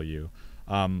subjective value.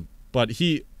 But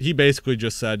he basically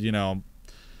just said, you know,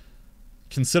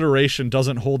 consideration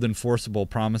doesn't hold enforceable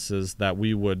promises that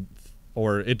we would,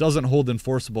 or it doesn't hold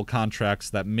enforceable contracts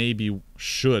that maybe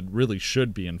really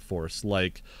should be enforced,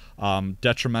 like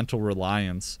detrimental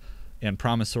reliance and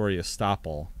promissory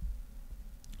estoppel.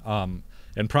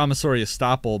 And promissory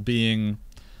estoppel being,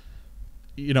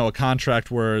 you know, a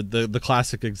contract where the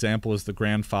classic example is the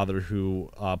grandfather who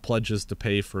pledges to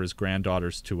pay for his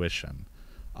granddaughter's tuition.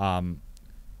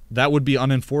 That would be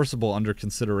unenforceable under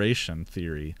consideration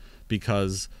theory,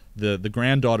 because the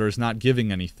granddaughter is not giving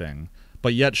anything,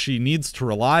 but yet she needs to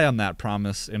rely on that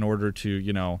promise in order to,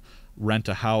 you know, rent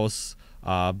a house,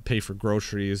 pay for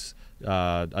groceries,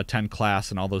 attend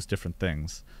class, and all those different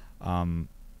things.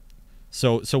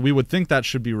 So we would think that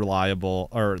should be reliable,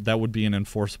 or that would be an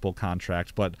enforceable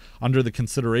contract, but under the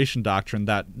consideration doctrine,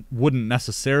 that wouldn't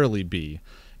necessarily be.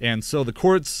 And so the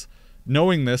courts,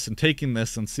 knowing this and taking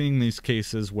this and seeing these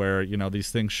cases where, you know,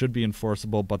 these things should be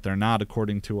enforceable, but they're not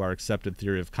according to our accepted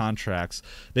theory of contracts,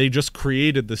 they just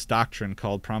created this doctrine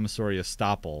called promissory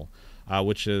estoppel,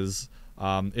 which is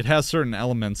It has certain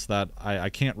elements that I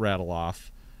can't rattle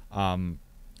off.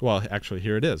 Well, actually,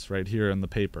 here it is, right here in the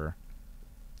paper.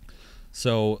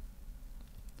 So,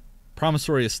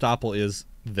 promissory estoppel is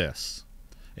this: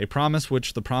 a promise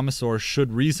which the promisor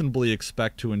should reasonably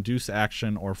expect to induce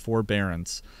action or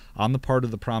forbearance on the part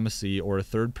of the promisee or a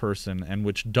third person, and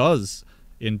which does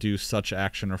induce such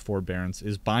action or forbearance,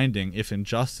 is binding if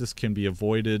injustice can be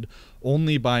avoided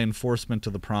only by enforcement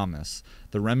of the promise.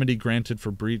 The remedy granted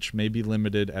for breach may be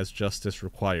limited as justice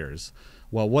requires.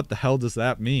 Well, what the hell does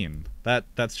that mean?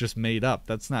 That's just made up.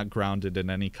 That's not grounded in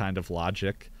any kind of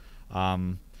logic.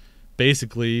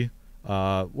 Basically,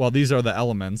 well, these are the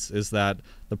elements, is that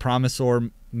the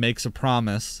promisor makes a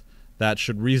promise that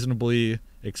should reasonably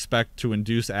expect to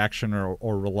induce action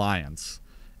or reliance.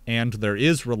 And there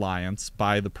is reliance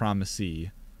by the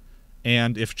promisee.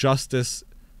 And if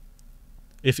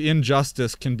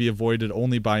injustice can be avoided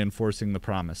only by enforcing the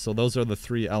promise. So those are the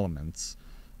three elements.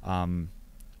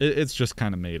 It's just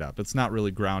kind of made up. It's not really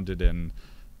grounded in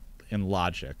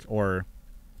logic. Or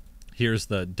here's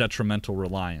the detrimental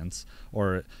reliance.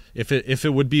 Or if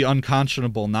it would be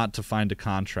unconscionable not to find a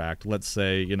contract, let's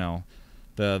say, you know,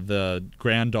 the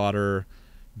granddaughter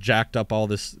racked up all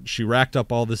this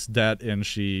debt, and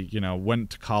she, you know, went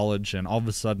to college, and all of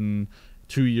a sudden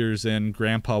 2 years in,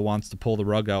 grandpa wants to pull the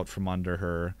rug out from under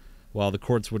her. Well, the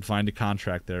courts would find a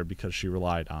contract there because she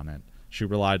relied on it. She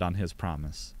relied on his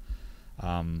promise.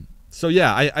 So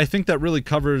yeah, I think that really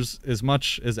covers as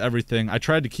much as everything. I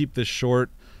tried to keep this short,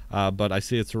 but I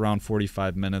see it's around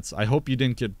 45 minutes. I hope you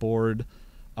didn't get bored.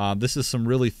 This is some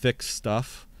really thick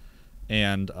stuff,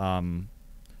 and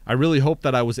I really hope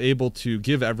that I was able to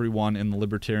give everyone in the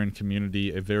libertarian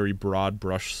community a very broad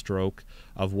brush stroke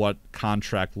of what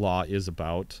contract law is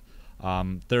about.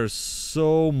 There's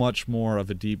so much more of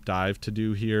a deep dive to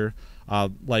do here.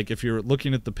 Like if you're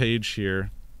looking at the page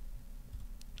here,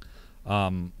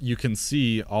 you can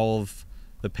see all of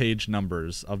the page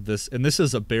numbers of this, and this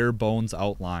is a bare bones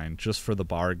outline just for the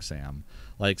bar exam.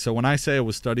 Like, so when I say I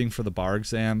was studying for the bar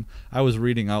exam, I was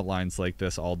reading outlines like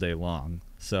this all day long.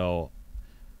 So,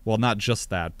 well, not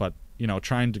just that, but, you know,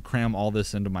 trying to cram all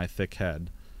this into my thick head.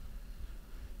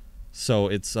 So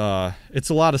it's a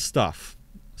lot of stuff.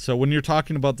 So when you're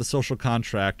talking about the social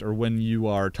contract, or when you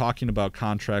are talking about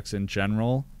contracts in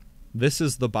general, this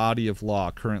is the body of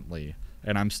law currently.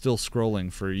 And I'm still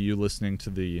scrolling for you listening to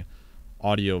the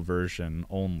audio version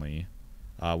only,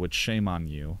 which shame on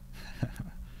you.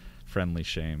 Friendly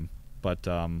shame. But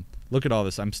look at all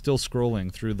this. I'm still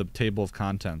scrolling through the table of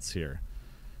contents here.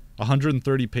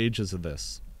 130 pages of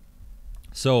this.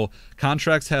 So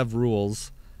contracts have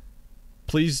rules.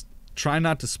 Please try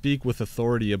not to speak with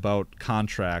authority about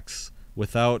contracts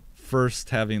without first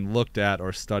having looked at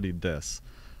or studied this.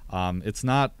 It's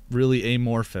not really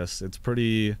amorphous. It's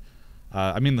pretty...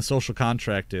 I mean, the social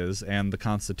contract is, and the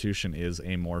Constitution is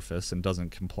amorphous and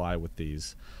doesn't comply with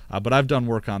these. But I've done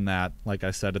work on that, like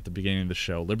I said at the beginning of the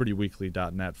show,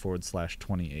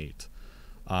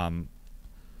 libertyweekly.net/28.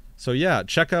 So yeah,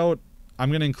 check out,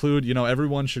 I'm going to include, you know,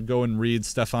 everyone should go and read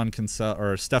Stefan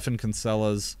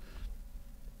Kinsella's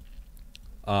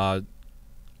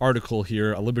article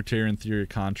here, A Libertarian Theory of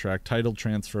Contract, Title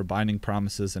Transfer, Binding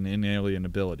Promises, and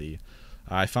Inalienability.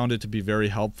 I found it to be very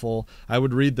helpful. I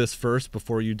would read this first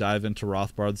before you dive into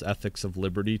Rothbard's Ethics of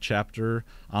Liberty chapter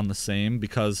on the same,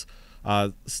 because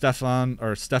Stefan,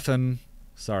 I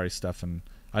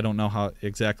don't know how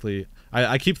exactly,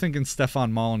 I keep thinking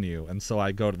Stefan Molyneux, and so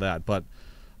I go to that, but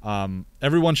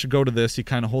everyone should go to this. He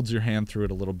kind of holds your hand through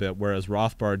it a little bit, whereas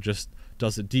Rothbard just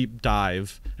does a deep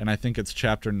dive, and I think it's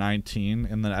chapter 19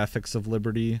 in the Ethics of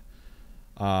Liberty.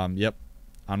 Yep,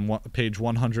 on page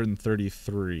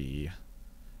 133.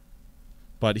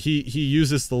 But he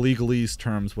uses the legalese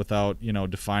terms without, you know,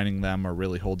 defining them or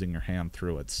really holding your hand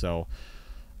through it. So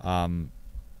I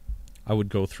would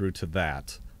go through to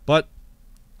that. But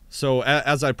so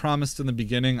as I promised in the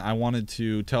beginning, I wanted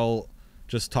to talk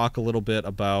a little bit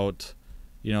about,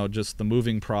 you know, just the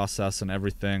moving process and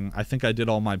everything. I think I did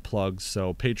all my plugs.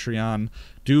 So Patreon,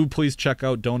 do please check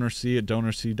out DonorSee at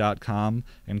DonorSee.com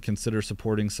and consider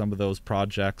supporting some of those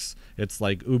projects. It's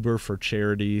like Uber for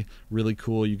charity. Really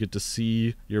cool. You get to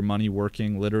see your money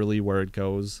working literally where it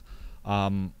goes.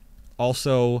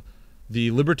 Also, the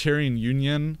Libertarian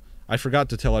Union, I forgot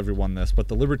to tell everyone this, but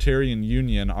the Libertarian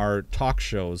Union, our talk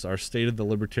shows, our State of the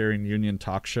Libertarian Union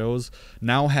talk shows,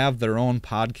 now have their own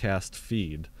podcast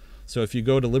feed. So if you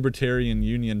go to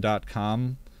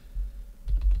libertarianunion.com,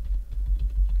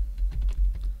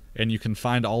 and you can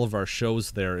find all of our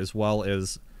shows there, as well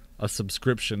as a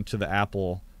subscription to the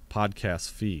Apple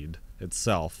podcast feed.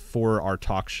 itself for our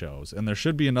talk shows. And there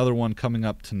should be another one coming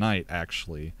up tonight,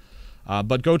 actually.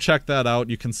 But go check that out.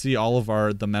 You can see all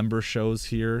of the member shows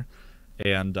here.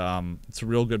 And it's a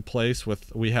real good place.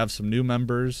 We have some new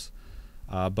members.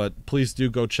 But please do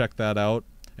go check that out.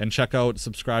 And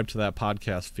subscribe to that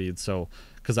podcast feed.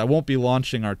 Because I won't be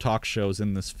launching our talk shows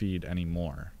in this feed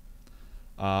anymore.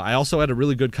 I also had a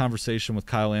really good conversation with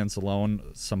Kyle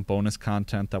Anzalone, some bonus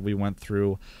content that we went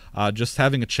through, just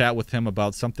having a chat with him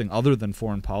about something other than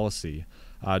foreign policy,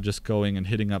 just going and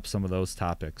hitting up some of those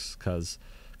topics, because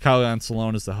Kyle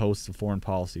Anzalone is the host of Foreign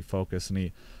Policy Focus, and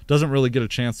he doesn't really get a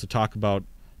chance to talk about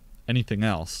anything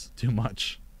else too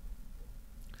much.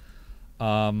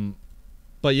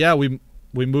 But yeah, we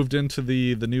moved into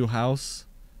the new house.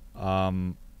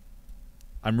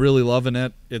 I'm really loving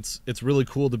it. It's really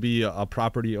cool to be a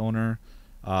property owner.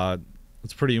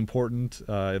 It's pretty important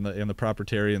in the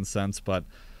proprietarian sense, but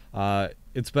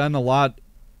it's been a lot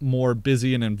more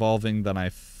busy and involving than I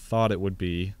thought it would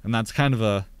be, and that's kind of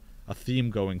a theme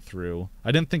going through.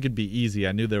 I didn't think it'd be easy.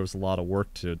 I knew there was a lot of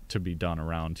work to be done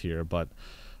around here, but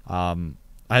I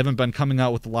haven't been coming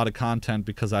out with a lot of content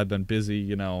because I've been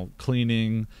busy,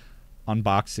 cleaning,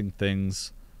 unboxing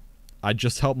things. I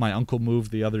just helped my uncle move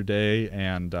the other day,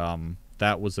 and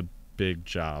that was a big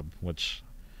job, which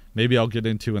maybe I'll get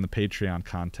into in the Patreon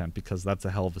content, because that's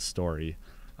a hell of a story.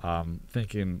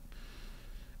 Thinking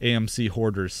AMC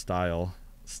Hoarders style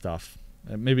stuff.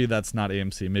 Maybe that's not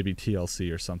AMC, maybe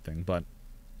TLC or something, but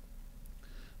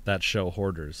that show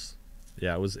Hoarders.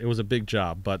 Yeah, it was a big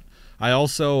job. But I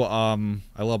also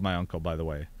I love my uncle, by the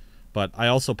way. But I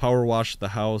also power washed the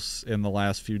house in the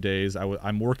last few days.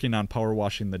 I'm working on power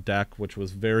washing the deck, which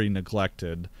was very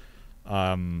neglected.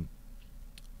 We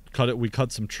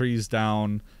cut some trees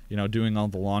down, doing all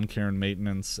the lawn care and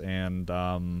maintenance, and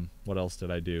what else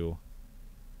did I do?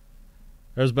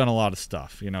 There's been a lot of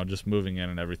stuff, just moving in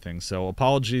and everything. So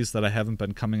apologies that I haven't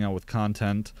been coming out with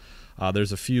content.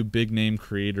 There's a few big name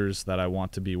creators that I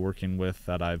want to be working with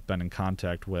that I've been in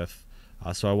contact with.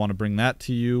 So I want to bring that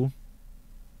to you.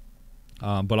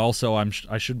 But also,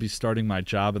 I should be starting my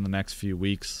job in the next few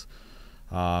weeks,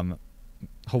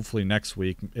 hopefully next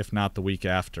week, if not the week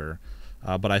after.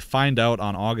 But I find out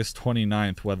on August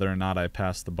 29th whether or not I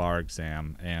pass the bar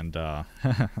exam, and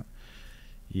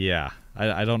yeah,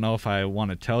 I don't know if I want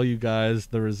to tell you guys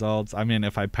the results. I mean,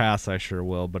 if I pass, I sure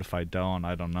will, but if I don't,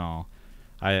 I don't know.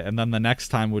 And then the next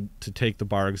time to take the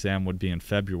bar exam would be in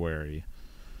February.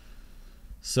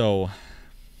 So...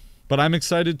 But I'm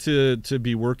excited to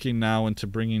be working now and to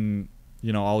bringing,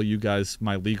 all you guys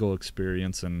my legal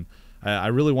experience. And I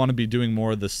really want to be doing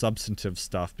more of the substantive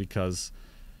stuff because,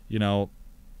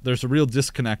 there's a real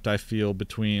disconnect, I feel,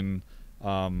 between,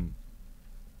 I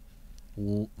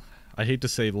hate to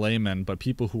say laymen, but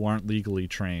people who aren't legally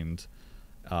trained,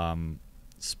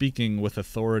 speaking with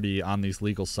authority on these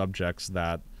legal subjects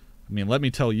that, let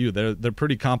me tell you, they're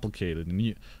pretty complicated.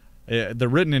 And they're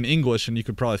written in English and you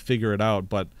could probably figure it out,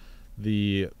 but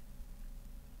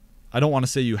I don't want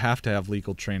to say you have to have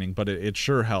legal training, but it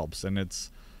sure helps. And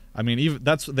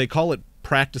they call it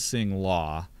practicing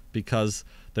law because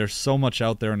there's so much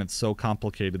out there and it's so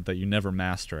complicated that you never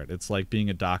master it. It's like being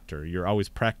a doctor. You're always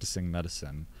practicing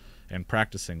medicine and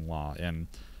practicing law. And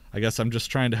I guess I'm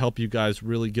just trying to help you guys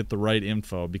really get the right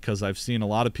info, because I've seen a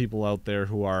lot of people out there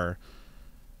who I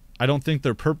don't think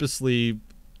they're purposely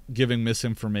giving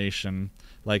misinformation,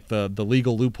 like the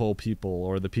legal loophole people,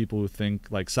 or the people who think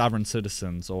like sovereign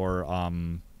citizens, or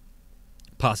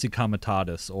posse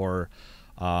comitatus, or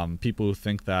people who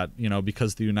think that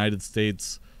because the United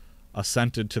States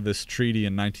assented to this treaty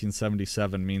in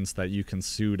 1977 means that you can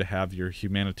sue to have your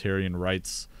humanitarian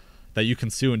rights, that you can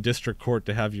sue in district court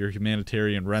to have your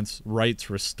humanitarian rights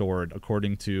restored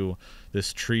according to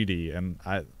this treaty. And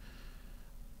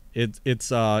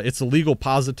it's a legal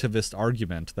positivist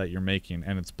argument that you're making,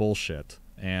 and it's bullshit.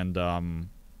 And a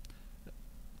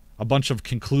bunch of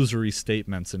conclusory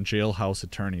statements and jailhouse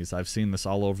attorneys. I've seen this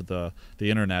all over the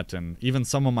internet, and even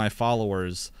some of my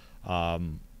followers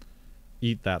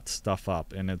eat that stuff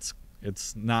up, and it's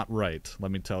not right,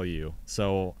 let me tell you.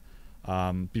 So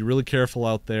be really careful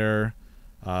out there.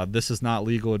 This is not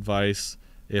legal advice.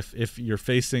 If you're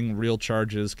facing real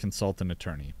charges, consult an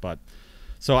attorney.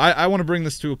 So I want to bring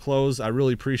this to a close. I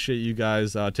really appreciate you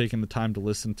guys taking the time to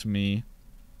listen to me.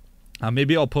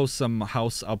 Maybe I'll post some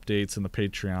house updates in the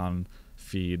Patreon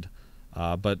feed.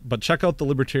 But check out the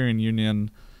Libertarian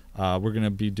Union. We're going to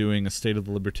be doing a State of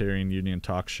the Libertarian Union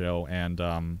talk show,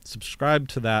 and subscribe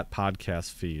to that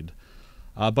podcast feed.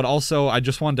 But also, I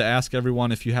just wanted to ask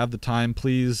everyone, if you have the time,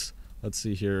 please, let's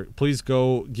see here, please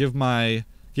go give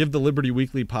the Liberty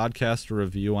Weekly podcast a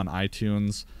review on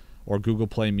iTunes. or Google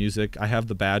Play Music. I have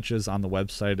the badges on the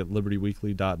website at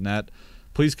libertyweekly.net.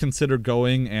 Please consider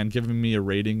going and giving me a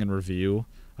rating and review.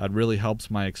 It really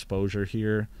helps my exposure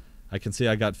here. I can see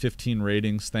I got 15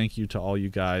 ratings. Thank you to all you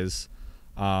guys.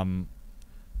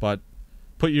 But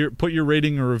put your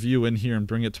rating or review in here and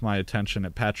bring it to my attention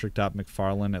at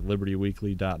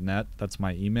patrick.mcfarland@libertyweekly.net. That's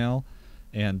my email,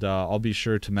 and I'll be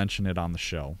sure to mention it on the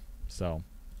show. So,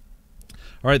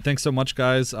 all right, thanks so much,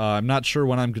 guys. I'm not sure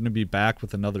when I'm going to be back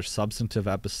with another substantive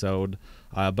episode,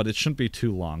 but it shouldn't be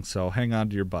too long, so hang on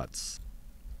to your butts.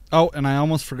 Oh, and I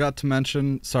almost forgot to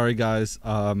mention, sorry guys,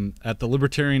 at the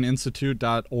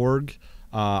libertarianinstitute.org,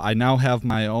 I now have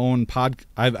my own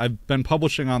I've been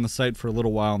publishing on the site for a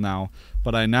little while now,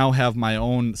 but I now have my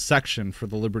own section for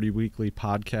the Liberty Weekly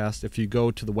podcast. If you go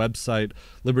to the website,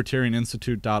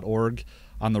 libertarianinstitute.org,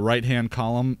 on the right-hand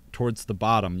column towards the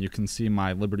bottom, you can see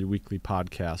my Liberty Weekly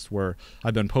podcast, where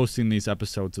I've been posting these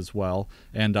episodes as well.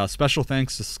 And special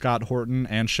thanks to Scott Horton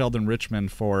and Sheldon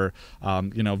Richmond for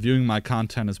viewing my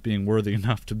content as being worthy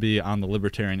enough to be on the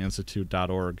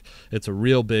libertarianinstitute.org. It's a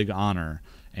real big honor.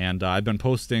 And I've been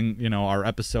posting, our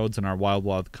episodes and our Wild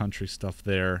Wild Country stuff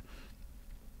there.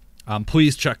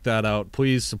 Please check that out.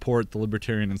 Please support the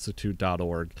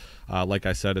libertarianinstitute.org. Like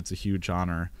I said, it's a huge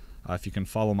honor. If you can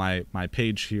follow my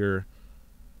page here.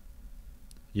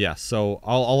 Yeah, so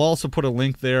I'll also put a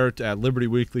link there at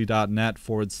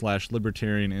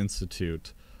libertyweekly.net/Libertarian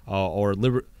Institute or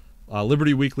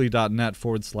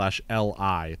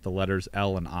libertyweekly.net/LI, the letters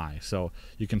L and I. So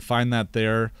you can find that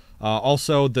there.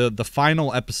 Also, the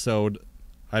final episode,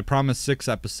 I promised 6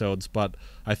 episodes, but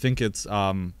I think it's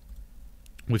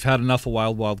we've had enough of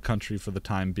Wild Wild Country for the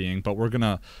time being, but we're going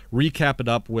to recap it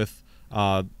up with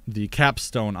the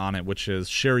capstone on it, which is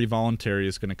Sherry Voluntary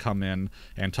is going to come in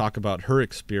and talk about her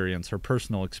experience, her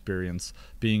personal experience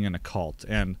being in a cult.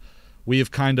 And we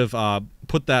have kind of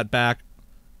put that back.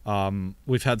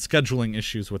 We've had scheduling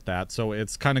issues with that, so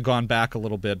it's kind of gone back a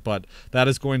little bit, but that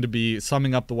is going to be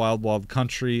summing up the Wild Wild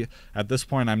Country. At this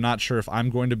point, I'm not sure if I'm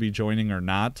going to be joining or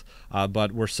not,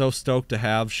 but we're so stoked to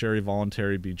have Sherry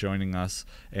Voluntary be joining us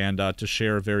and to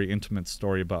share a very intimate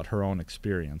story about her own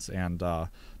experience, and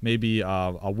maybe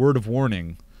a word of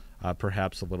warning,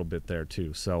 perhaps a little bit there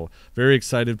too. So very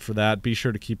excited for that. Be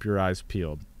sure to keep your eyes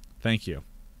peeled. Thank you.